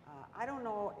 I don't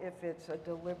know if it's a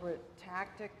deliberate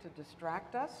tactic to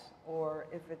distract us or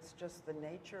if it's just the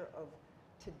nature of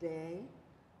today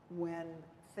when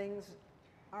things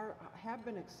have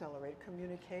been accelerated.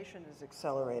 Communication is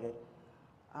accelerated.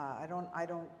 I don't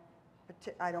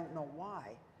know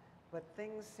why, but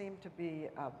things seem to be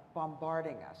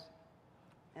bombarding us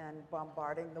and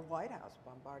bombarding the White House,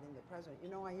 bombarding the president. You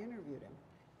know, I interviewed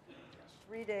him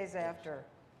 3 days after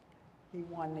he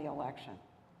won the election.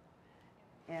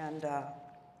 And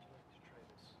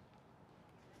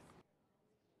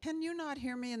can you not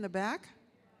hear me in the back?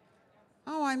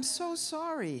 Oh, I'm so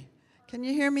sorry. Can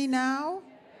you hear me now?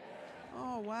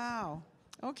 Oh, wow.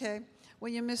 Okay.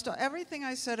 Well, you missed everything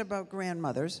I said about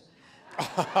grandmothers.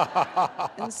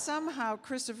 And somehow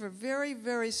Christopher very,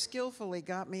 very skillfully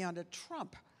got me onto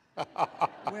Trump,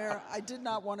 where I did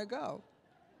not want to go.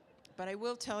 But I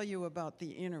will tell you about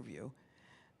the interview.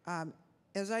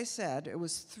 As I said, it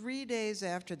was 3 days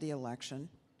after the election.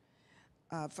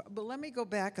 But let me go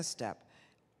back a step.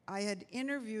 I had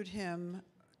interviewed him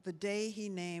the day he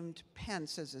named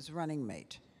Pence as his running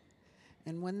mate.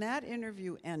 And when that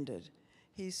interview ended,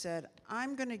 he said,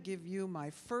 I'm going to give you my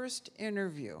first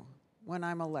interview when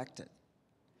I'm elected.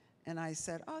 And I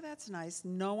said, oh, that's nice,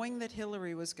 knowing that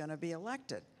Hillary was going to be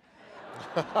elected.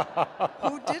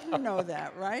 Who didn't know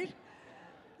that, right?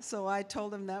 So I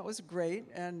told him that was great,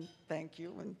 and thank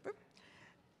you,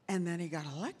 and then he got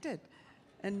elected.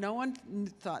 And no one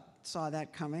saw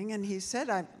that coming, and he said,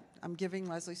 I'm giving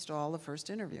Lesley Stahl the first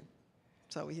interview.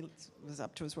 So he was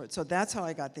up to his word. So that's how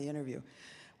I got the interview.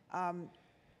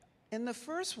 In the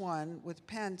first one with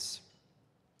Pence,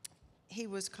 he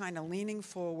was kind of leaning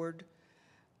forward,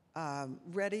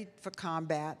 ready for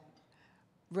combat,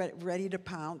 ready to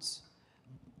pounce,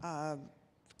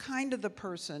 kind of the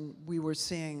person we were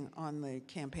seeing on the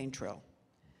campaign trail.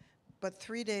 But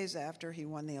 3 days after he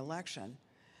won the election,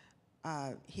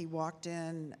 he walked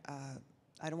in,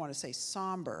 I don't want to say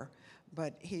somber,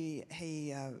 but he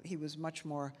was much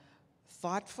more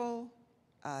thoughtful,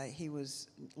 He was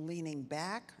leaning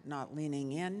back, not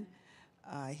leaning in.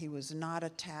 He was not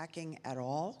attacking at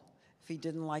all. If he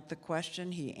didn't like the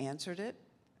question, he answered it,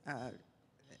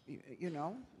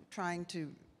 trying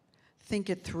to think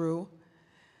it through.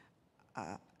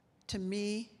 To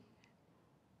me,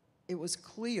 it was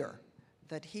clear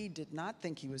that he did not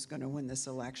think he was going to win this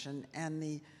election, and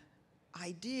the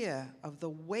idea of the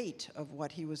weight of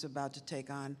what he was about to take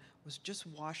on was just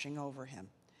washing over him.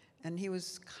 And he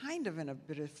was kind of in a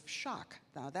bit of shock.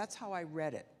 Now, that's how I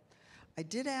read it. I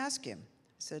did ask him,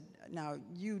 I said, now,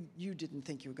 you didn't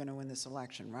think you were going to win this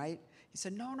election, right? He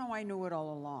said, no, I knew it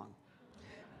all along.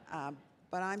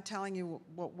 But I'm telling you,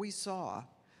 what we saw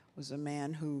was a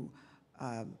man who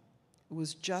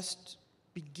was just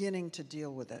beginning to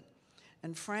deal with it.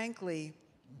 And frankly,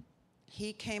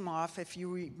 he came off, if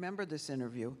you remember this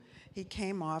interview, he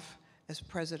came off as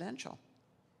presidential.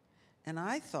 And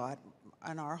I thought,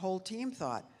 and our whole team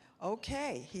thought,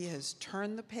 okay, he has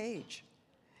turned the page.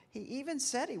 He even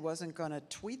said he wasn't going to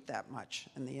tweet that much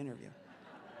in the interview.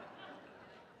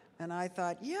 And I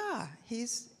thought, yeah,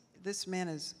 this man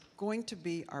is going to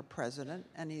be our president,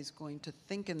 and he's going to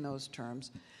think in those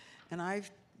terms. And I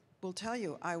will tell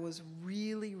you, I was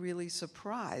really, really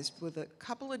surprised with a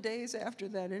couple of days after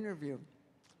that interview,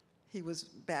 he was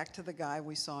back to the guy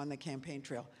we saw on the campaign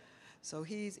trail. So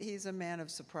he's a man of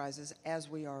surprises, as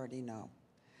we already know.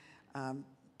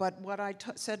 But what I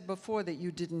said before that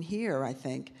you didn't hear, I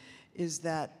think, is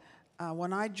that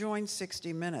when I joined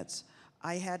 60 Minutes,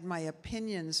 I had my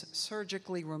opinions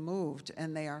surgically removed,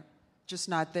 and they are just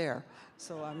not there.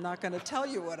 So I'm not going to tell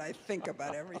you what I think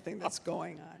about everything that's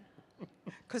going on,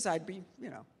 because I'd be,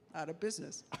 out of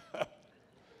business.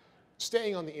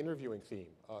 Staying on the interviewing theme,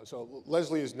 so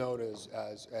Lesley is known as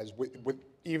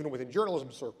even within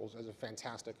journalism circles, as a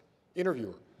fantastic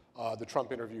interviewer. The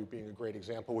Trump interview being a great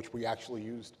example, which we actually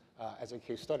used as a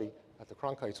case study at the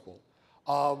Cronkite School.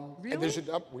 Really?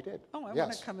 And we did. Oh, I yes.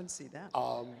 want to come and see that.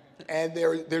 And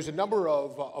there's a number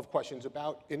of questions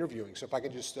about interviewing. So if I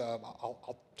could just,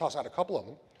 I'll toss out a couple of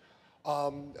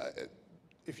them.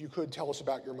 If you could tell us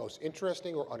about your most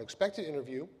interesting or unexpected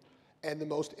interview, and the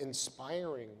most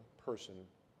inspiring person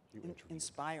you interviewed.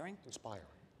 Inspiring? Inspiring.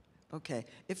 Okay.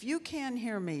 If you can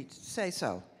hear me, say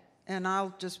so, and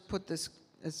I'll just put this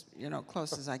as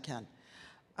close as I can.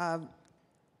 An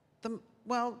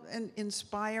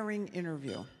inspiring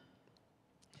interview.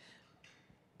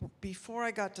 Before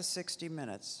I got to 60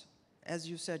 Minutes, as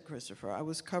you said, Christopher, I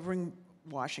was covering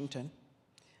Washington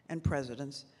and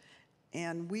presidents,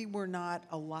 and we were not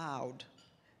allowed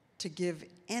to give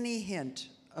any hint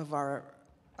of our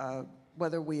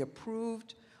whether we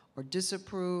approved or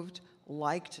disapproved,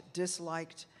 liked,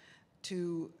 disliked.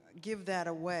 To give that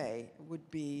away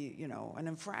would be, an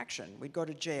infraction. We'd go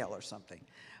to jail or something.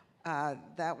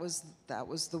 That was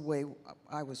the way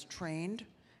I was trained,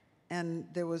 and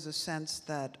there was a sense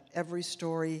that every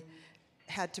story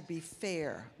had to be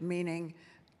fair, meaning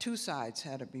two sides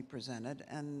had to be presented,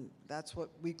 and that's what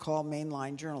we call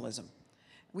mainline journalism.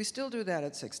 We still do that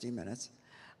at 60 Minutes,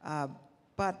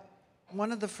 but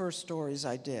one of the first stories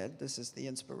I did, this is the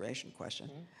inspiration question,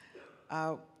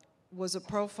 was a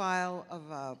profile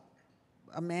of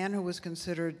a man who was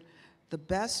considered the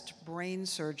best brain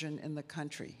surgeon in the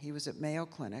country. He was at Mayo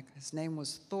Clinic. His name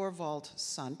was Thorvald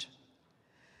Sant,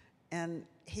 and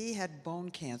he had bone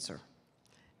cancer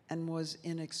and was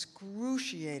in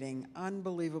excruciating,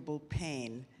 unbelievable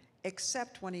pain,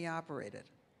 except when he operated.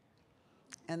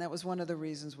 And that was one of the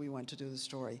reasons we went to do the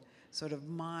story, sort of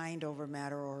mind over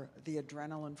matter, or the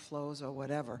adrenaline flows, or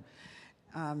whatever.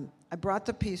 I brought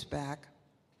the piece back,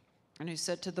 and I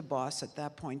said to the boss at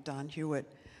that point, Don Hewitt,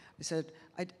 I said,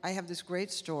 I have this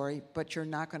great story, but you're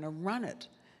not going to run it.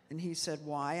 And he said,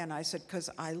 why? And I said, because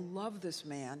I love this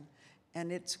man,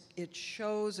 and it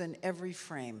shows in every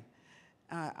frame.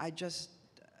 I just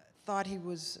thought he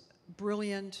was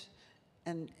brilliant,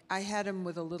 and I had him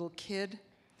with a little kid,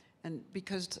 and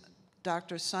because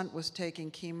Dr. Sant was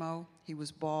taking chemo, he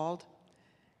was bald,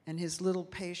 and his little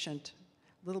patient,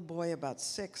 little boy about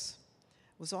 6,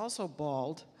 was also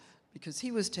bald because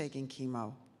he was taking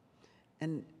chemo.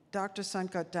 And Dr.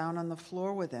 Sant got down on the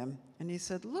floor with him, and he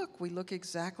said, look, we look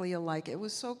exactly alike. It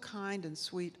was so kind and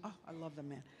sweet. Oh, I love the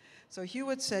man. So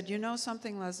Hewitt said, you know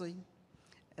something, Lesley?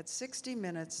 At 60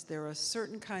 Minutes, there are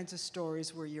certain kinds of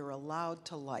stories where you're allowed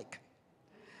to like.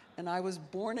 And I was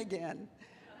born again.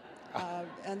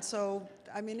 And so,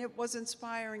 it was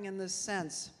inspiring in this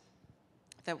sense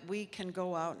that we can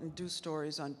go out and do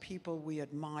stories on people we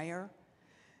admire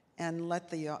and let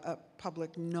the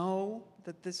public know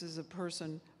that this is a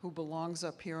person who belongs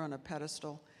up here on a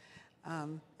pedestal,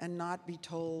 and not be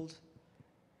told,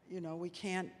 we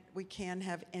can't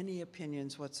have any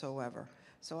opinions whatsoever.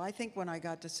 So I think when I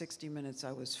got to 60 Minutes,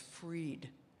 I was freed.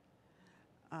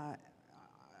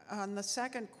 On the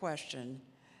second question,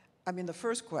 the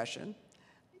first question,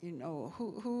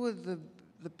 who are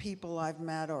the people I've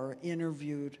met or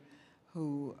interviewed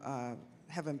who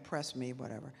have impressed me,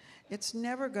 whatever. It's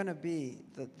never going to be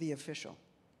the official.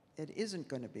 It isn't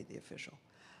going to be the official.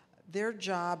 Their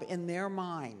job in their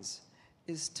minds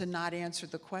is to not answer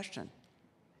the question.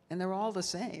 And they're all the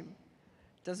same.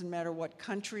 It doesn't matter what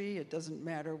country, it doesn't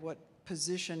matter what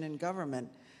position in government.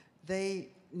 They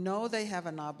know they have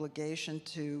an obligation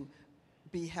to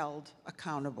be held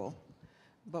accountable.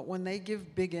 But when they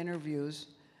give big interviews,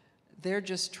 they're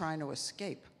just trying to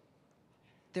escape.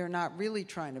 They're not really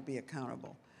trying to be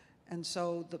accountable. And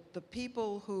so the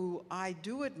people who I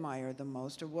do admire the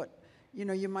most are what,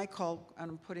 you might call,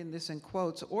 and I'm putting this in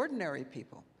quotes, ordinary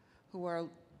people who are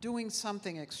doing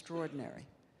something extraordinary.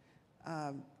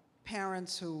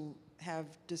 Parents who have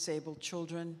disabled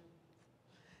children,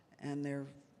 and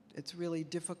it's really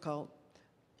difficult.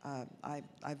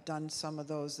 I've done some of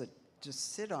those that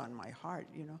just sit on my heart,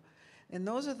 And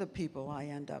those are the people I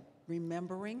end up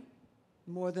remembering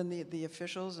more than the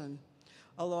officials. And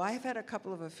although I've had a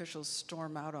couple of officials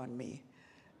storm out on me,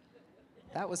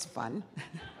 that was fun.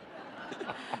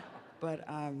 But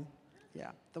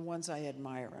yeah, the ones I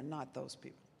admire are not those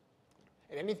people.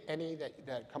 And any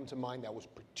that come to mind that was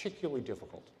particularly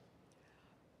difficult?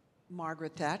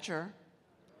 Margaret Thatcher.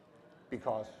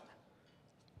 Because?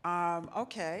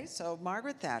 Okay, so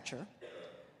Margaret Thatcher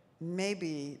may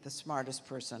be the smartest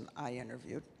person I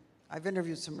interviewed. I've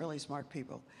interviewed some really smart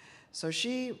people. So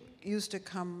she used to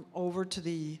come over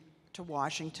to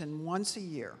Washington once a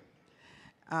year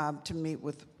to meet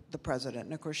with the president.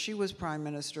 And of course, she was prime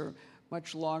minister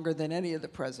much longer than any of the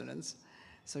presidents.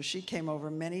 So she came over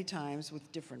many times with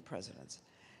different presidents.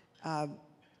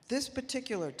 This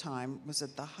particular time was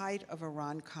at the height of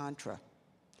Iran-Contra.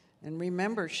 And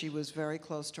remember, she was very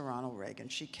close to Ronald Reagan.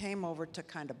 She came over to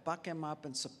kind of buck him up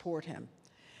and support him.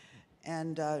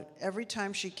 And every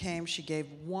time she came, she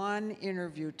gave one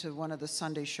interview to one of the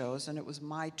Sunday shows, and it was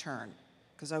my turn,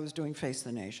 because I was doing Face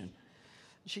the Nation.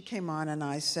 She came on, and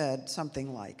I said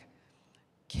something like,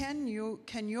 can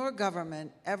your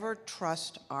government ever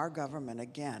trust our government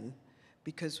again?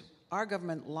 Because our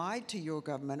government lied to your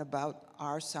government about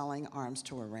our selling arms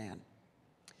to Iran.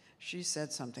 She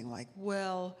said something like,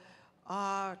 well,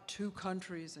 our two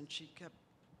countries, and she kept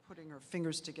putting her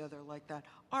fingers together like that,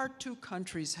 our two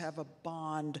countries have a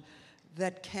bond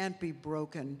that can't be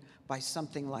broken by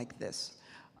something like this.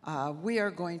 We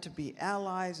are going to be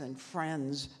allies and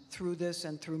friends through this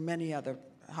and through many other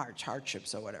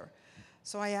hardships or whatever.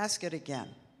 So I asked it again.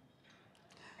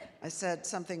 I said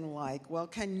something like, well,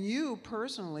 can you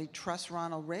personally trust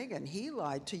Ronald Reagan? He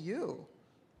lied to you.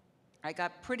 I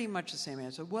got pretty much the same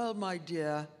answer. Well, my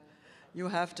dear, you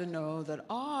have to know that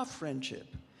our friendship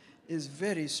is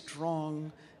very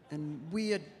strong, and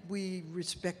we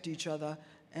respect each other,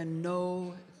 and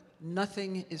no,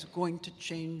 nothing is going to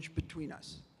change between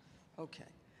us. Okay.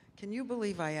 Can you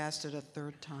believe I asked it a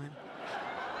third time?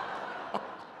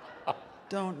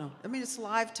 Don't know. It's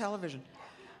live television.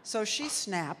 So she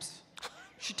snaps.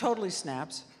 She totally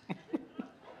snaps.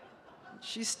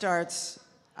 She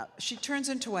turns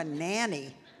into a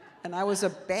nanny, and I was a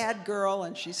bad girl,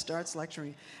 and she starts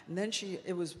lecturing. And then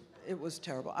it was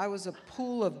terrible. I was a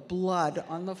pool of blood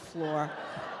on the floor.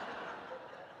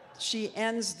 She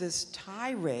ends this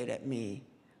tirade at me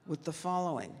with the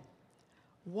following.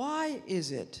 Why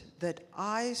is it that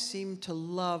I seem to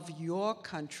love your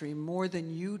country more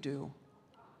than you do?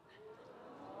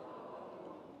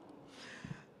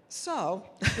 So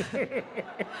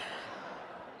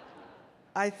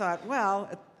I thought, well,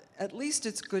 at least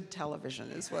it's good television,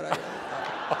 is what I really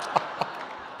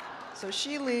thought. So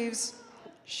she leaves,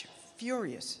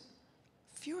 furious.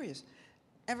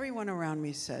 Everyone around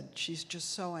me said, she's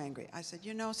just so angry. I said,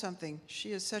 you know something?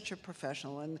 She is such a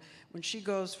professional, and when she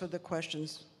goes for the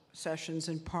questions sessions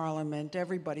in Parliament,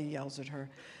 everybody yells at her.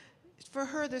 For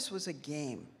her, this was a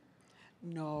game.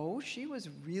 No, she was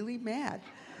really mad.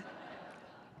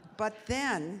 But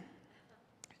then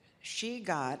she'd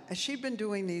been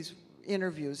doing these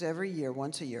interviews every year,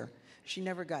 once a year. She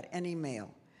never got any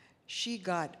mail. She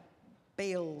got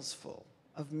bales full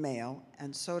of mail,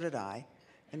 and so did I.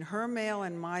 And her mail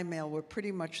and my mail were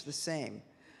pretty much the same.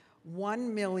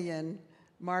 1 million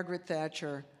Margaret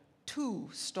Thatcher, 2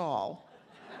 Stahl.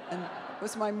 And it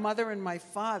was my mother and my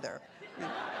father.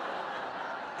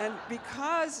 And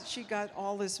because she got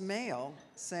all this mail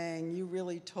saying, you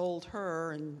really told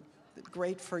her, and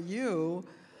great for you,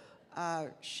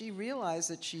 she realized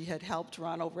that she had helped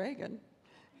Ronald Reagan,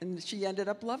 and she ended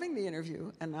up loving the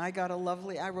interview. And I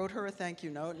wrote her a thank you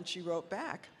note, and she wrote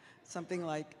back something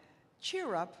like,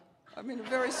 cheer up. I mean, a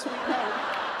very sweet note.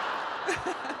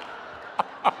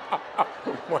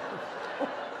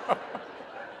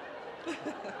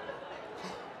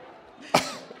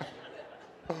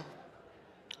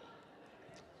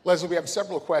 Lesley, we have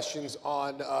several questions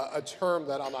on a term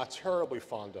that I'm not terribly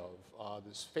fond of,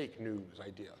 this fake news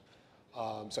idea.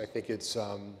 So I think it's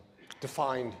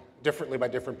defined differently by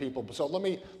different people. So let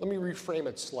me reframe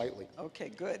it slightly. Okay,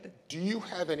 good. Do you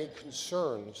have any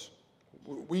concerns?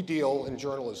 We deal in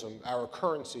journalism, our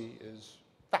currency is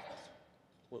facts.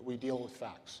 We deal with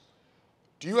facts.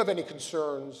 Do you have any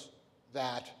concerns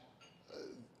that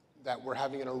we're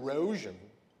having an erosion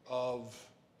of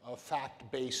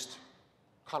fact-based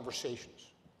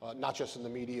conversations, not just in the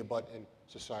media, but in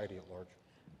society at large?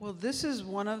 Well, this is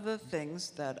one of the things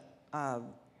that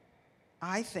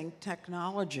I think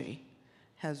technology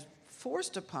has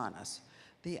forced upon us.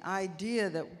 The idea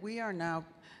that we are now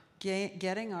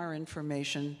getting our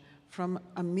information from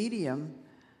a medium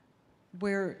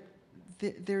where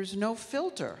there's no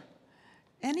filter.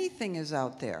 Anything is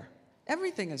out there.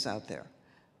 Everything is out there.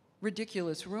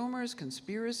 Ridiculous rumors,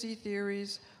 conspiracy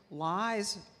theories,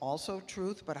 lies, also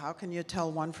truth, but how can you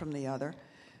tell one from the other?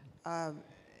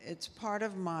 It's part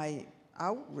of my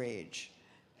outrage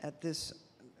at this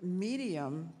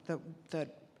medium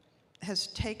that has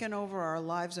taken over our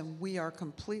lives, and we are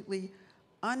completely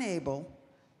unable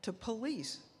to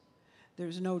police.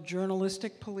 There's no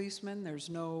journalistic policeman. There's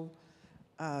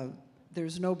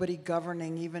nobody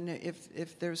governing, even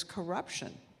if there's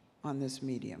corruption on this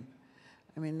medium.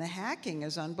 I mean, the hacking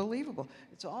is unbelievable.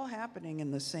 It's all happening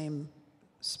in the same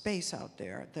space out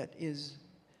there that is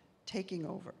taking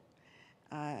over.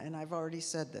 And I've already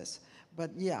said this.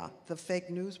 But yeah, the fake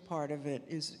news part of it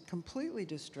is completely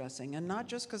distressing. And not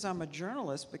just because I'm a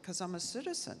journalist, because I'm a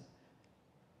citizen.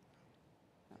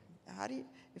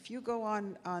 If you go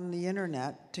on the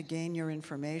internet to gain your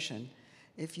information,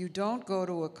 if you don't go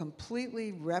to a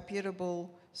completely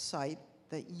reputable site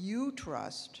that you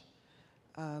trust,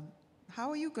 how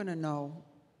are you going to know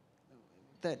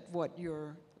that what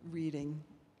you're reading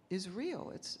is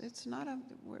real? It's not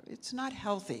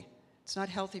healthy. It's not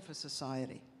healthy for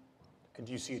society. And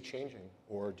do you see it changing,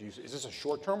 or is this a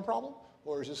short-term problem,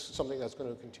 or is this something that's going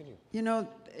to continue? You know,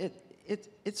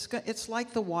 it's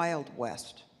like the Wild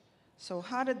West. So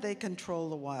how did they control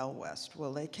the Wild West?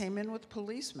 Well, they came in with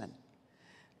policemen,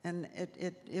 and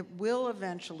it will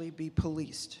eventually be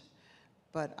policed.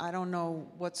 But I don't know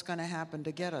what's going to happen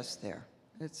to get us there.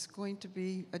 It's going to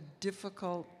be a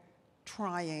difficult,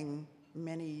 trying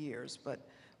many years, but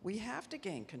we have to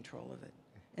gain control of it.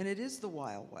 And it is the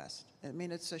Wild West. I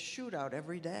mean, it's a shootout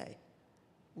every day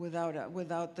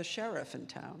without the sheriff in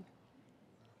town,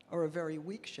 or a very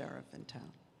weak sheriff in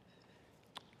town.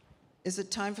 Is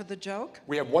it time for the joke?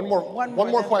 We have one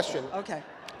more question. Okay.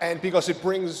 And because it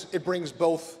brings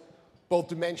both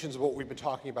dimensions of what we've been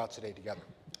talking about today together.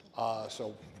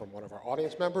 So from one of our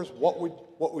audience members, what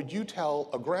would you tell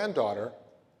a granddaughter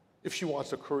if she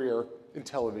wants a career in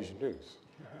television news?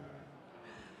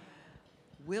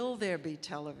 Will there be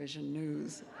television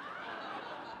news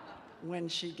when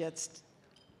she gets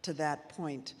to that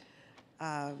point?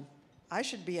 I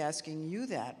should be asking you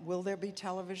that. Will there be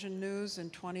television news in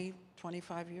 20,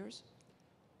 25 years?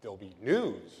 There'll be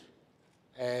news.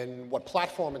 And what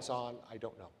platform it's on, I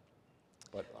don't know.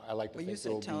 But I like to think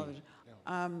there will be. Well, you said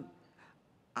television.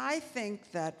 I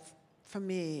think that, for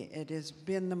me, it has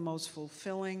been the most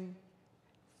fulfilling,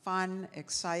 fun,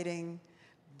 exciting,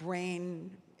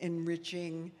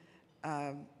 brain-enriching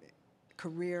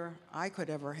career I could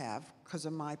ever have because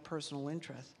of my personal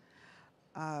interest.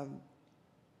 And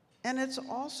it's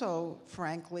also,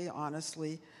 frankly,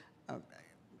 honestly,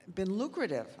 been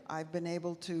lucrative. I've been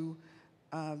able to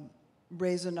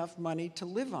raise enough money to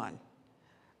live on.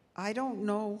 I don't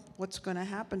know what's going to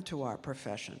happen to our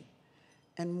profession.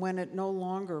 And when it no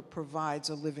longer provides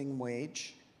a living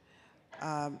wage,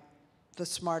 the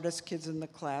smartest kids in the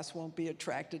class won't be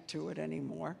attracted to it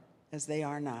anymore, as they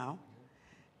are now.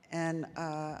 And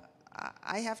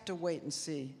I have to wait and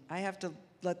see. I have to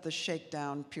let the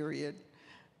shakedown period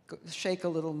shake a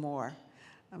little more.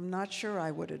 I'm not sure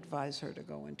I would advise her to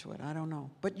go into it. I don't know.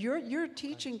 But you're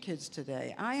teaching kids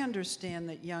today. I understand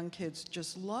that young kids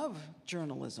just love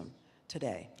journalism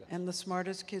today. Yes. And the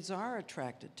smartest kids are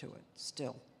attracted to it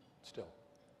still. Still.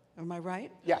 Am I right?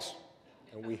 Yes.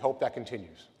 And we hope that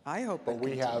continues. I hope but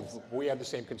we have the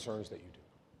same concerns that you do.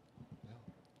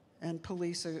 Yeah. And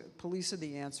police are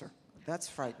the answer. That's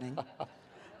frightening.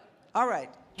 All right.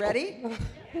 Ready?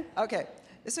 Okay.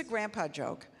 It's a grandpa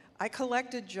joke. I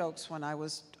collected jokes when I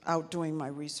was out doing my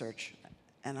research,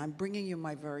 and I'm bringing you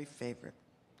my very favorite.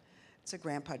 It's a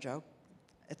grandpa joke.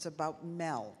 It's about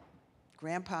Mel,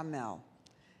 Grandpa Mel.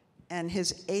 And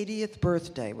his 80th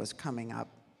birthday was coming up,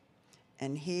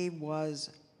 and he was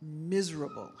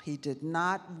miserable. He did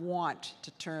not want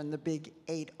to turn the big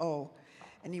 80,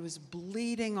 and he was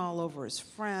bleeding all over his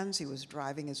friends. He was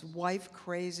driving his wife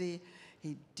crazy.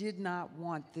 He did not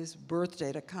want this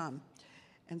birthday to come.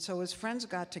 And so his friends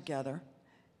got together,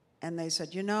 and they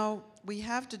said, you know, we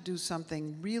have to do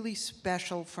something really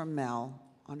special for Mel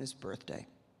on his birthday.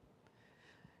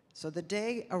 So the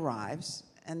day arrives,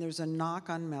 and there's a knock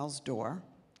on Mel's door,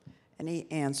 and he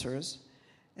answers,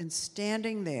 and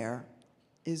standing there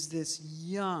is this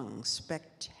young,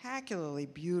 spectacularly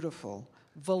beautiful,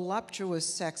 voluptuous,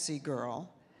 sexy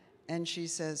girl, and she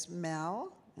says,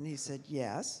 Mel? And he said,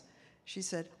 yes. She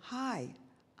said, hi,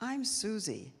 I'm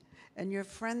Susie, and your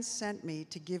friend sent me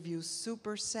to give you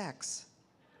super sex.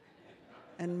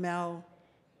 And Mel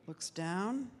looks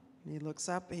down, and he looks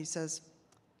up, and he says,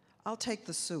 I'll take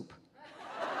the soup.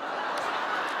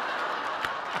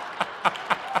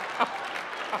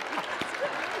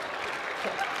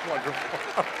 Wonderful.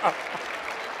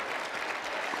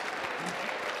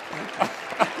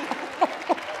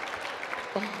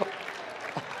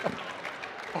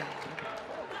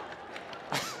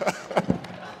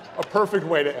 A perfect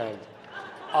way to end.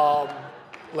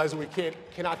 Lesley, we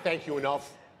cannot thank you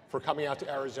enough for coming out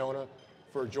to Arizona,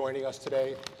 for joining us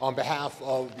today. On behalf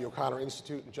of the O'Connor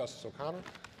Institute and Justice O'Connor,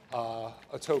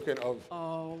 a token of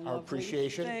our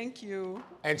appreciation. Thank you.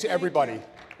 And to everybody,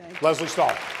 Thank you. Lesley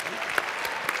Stahl.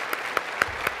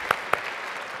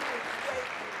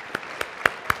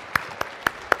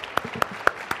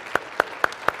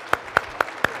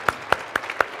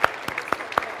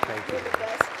 Thank you. You're the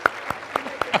best.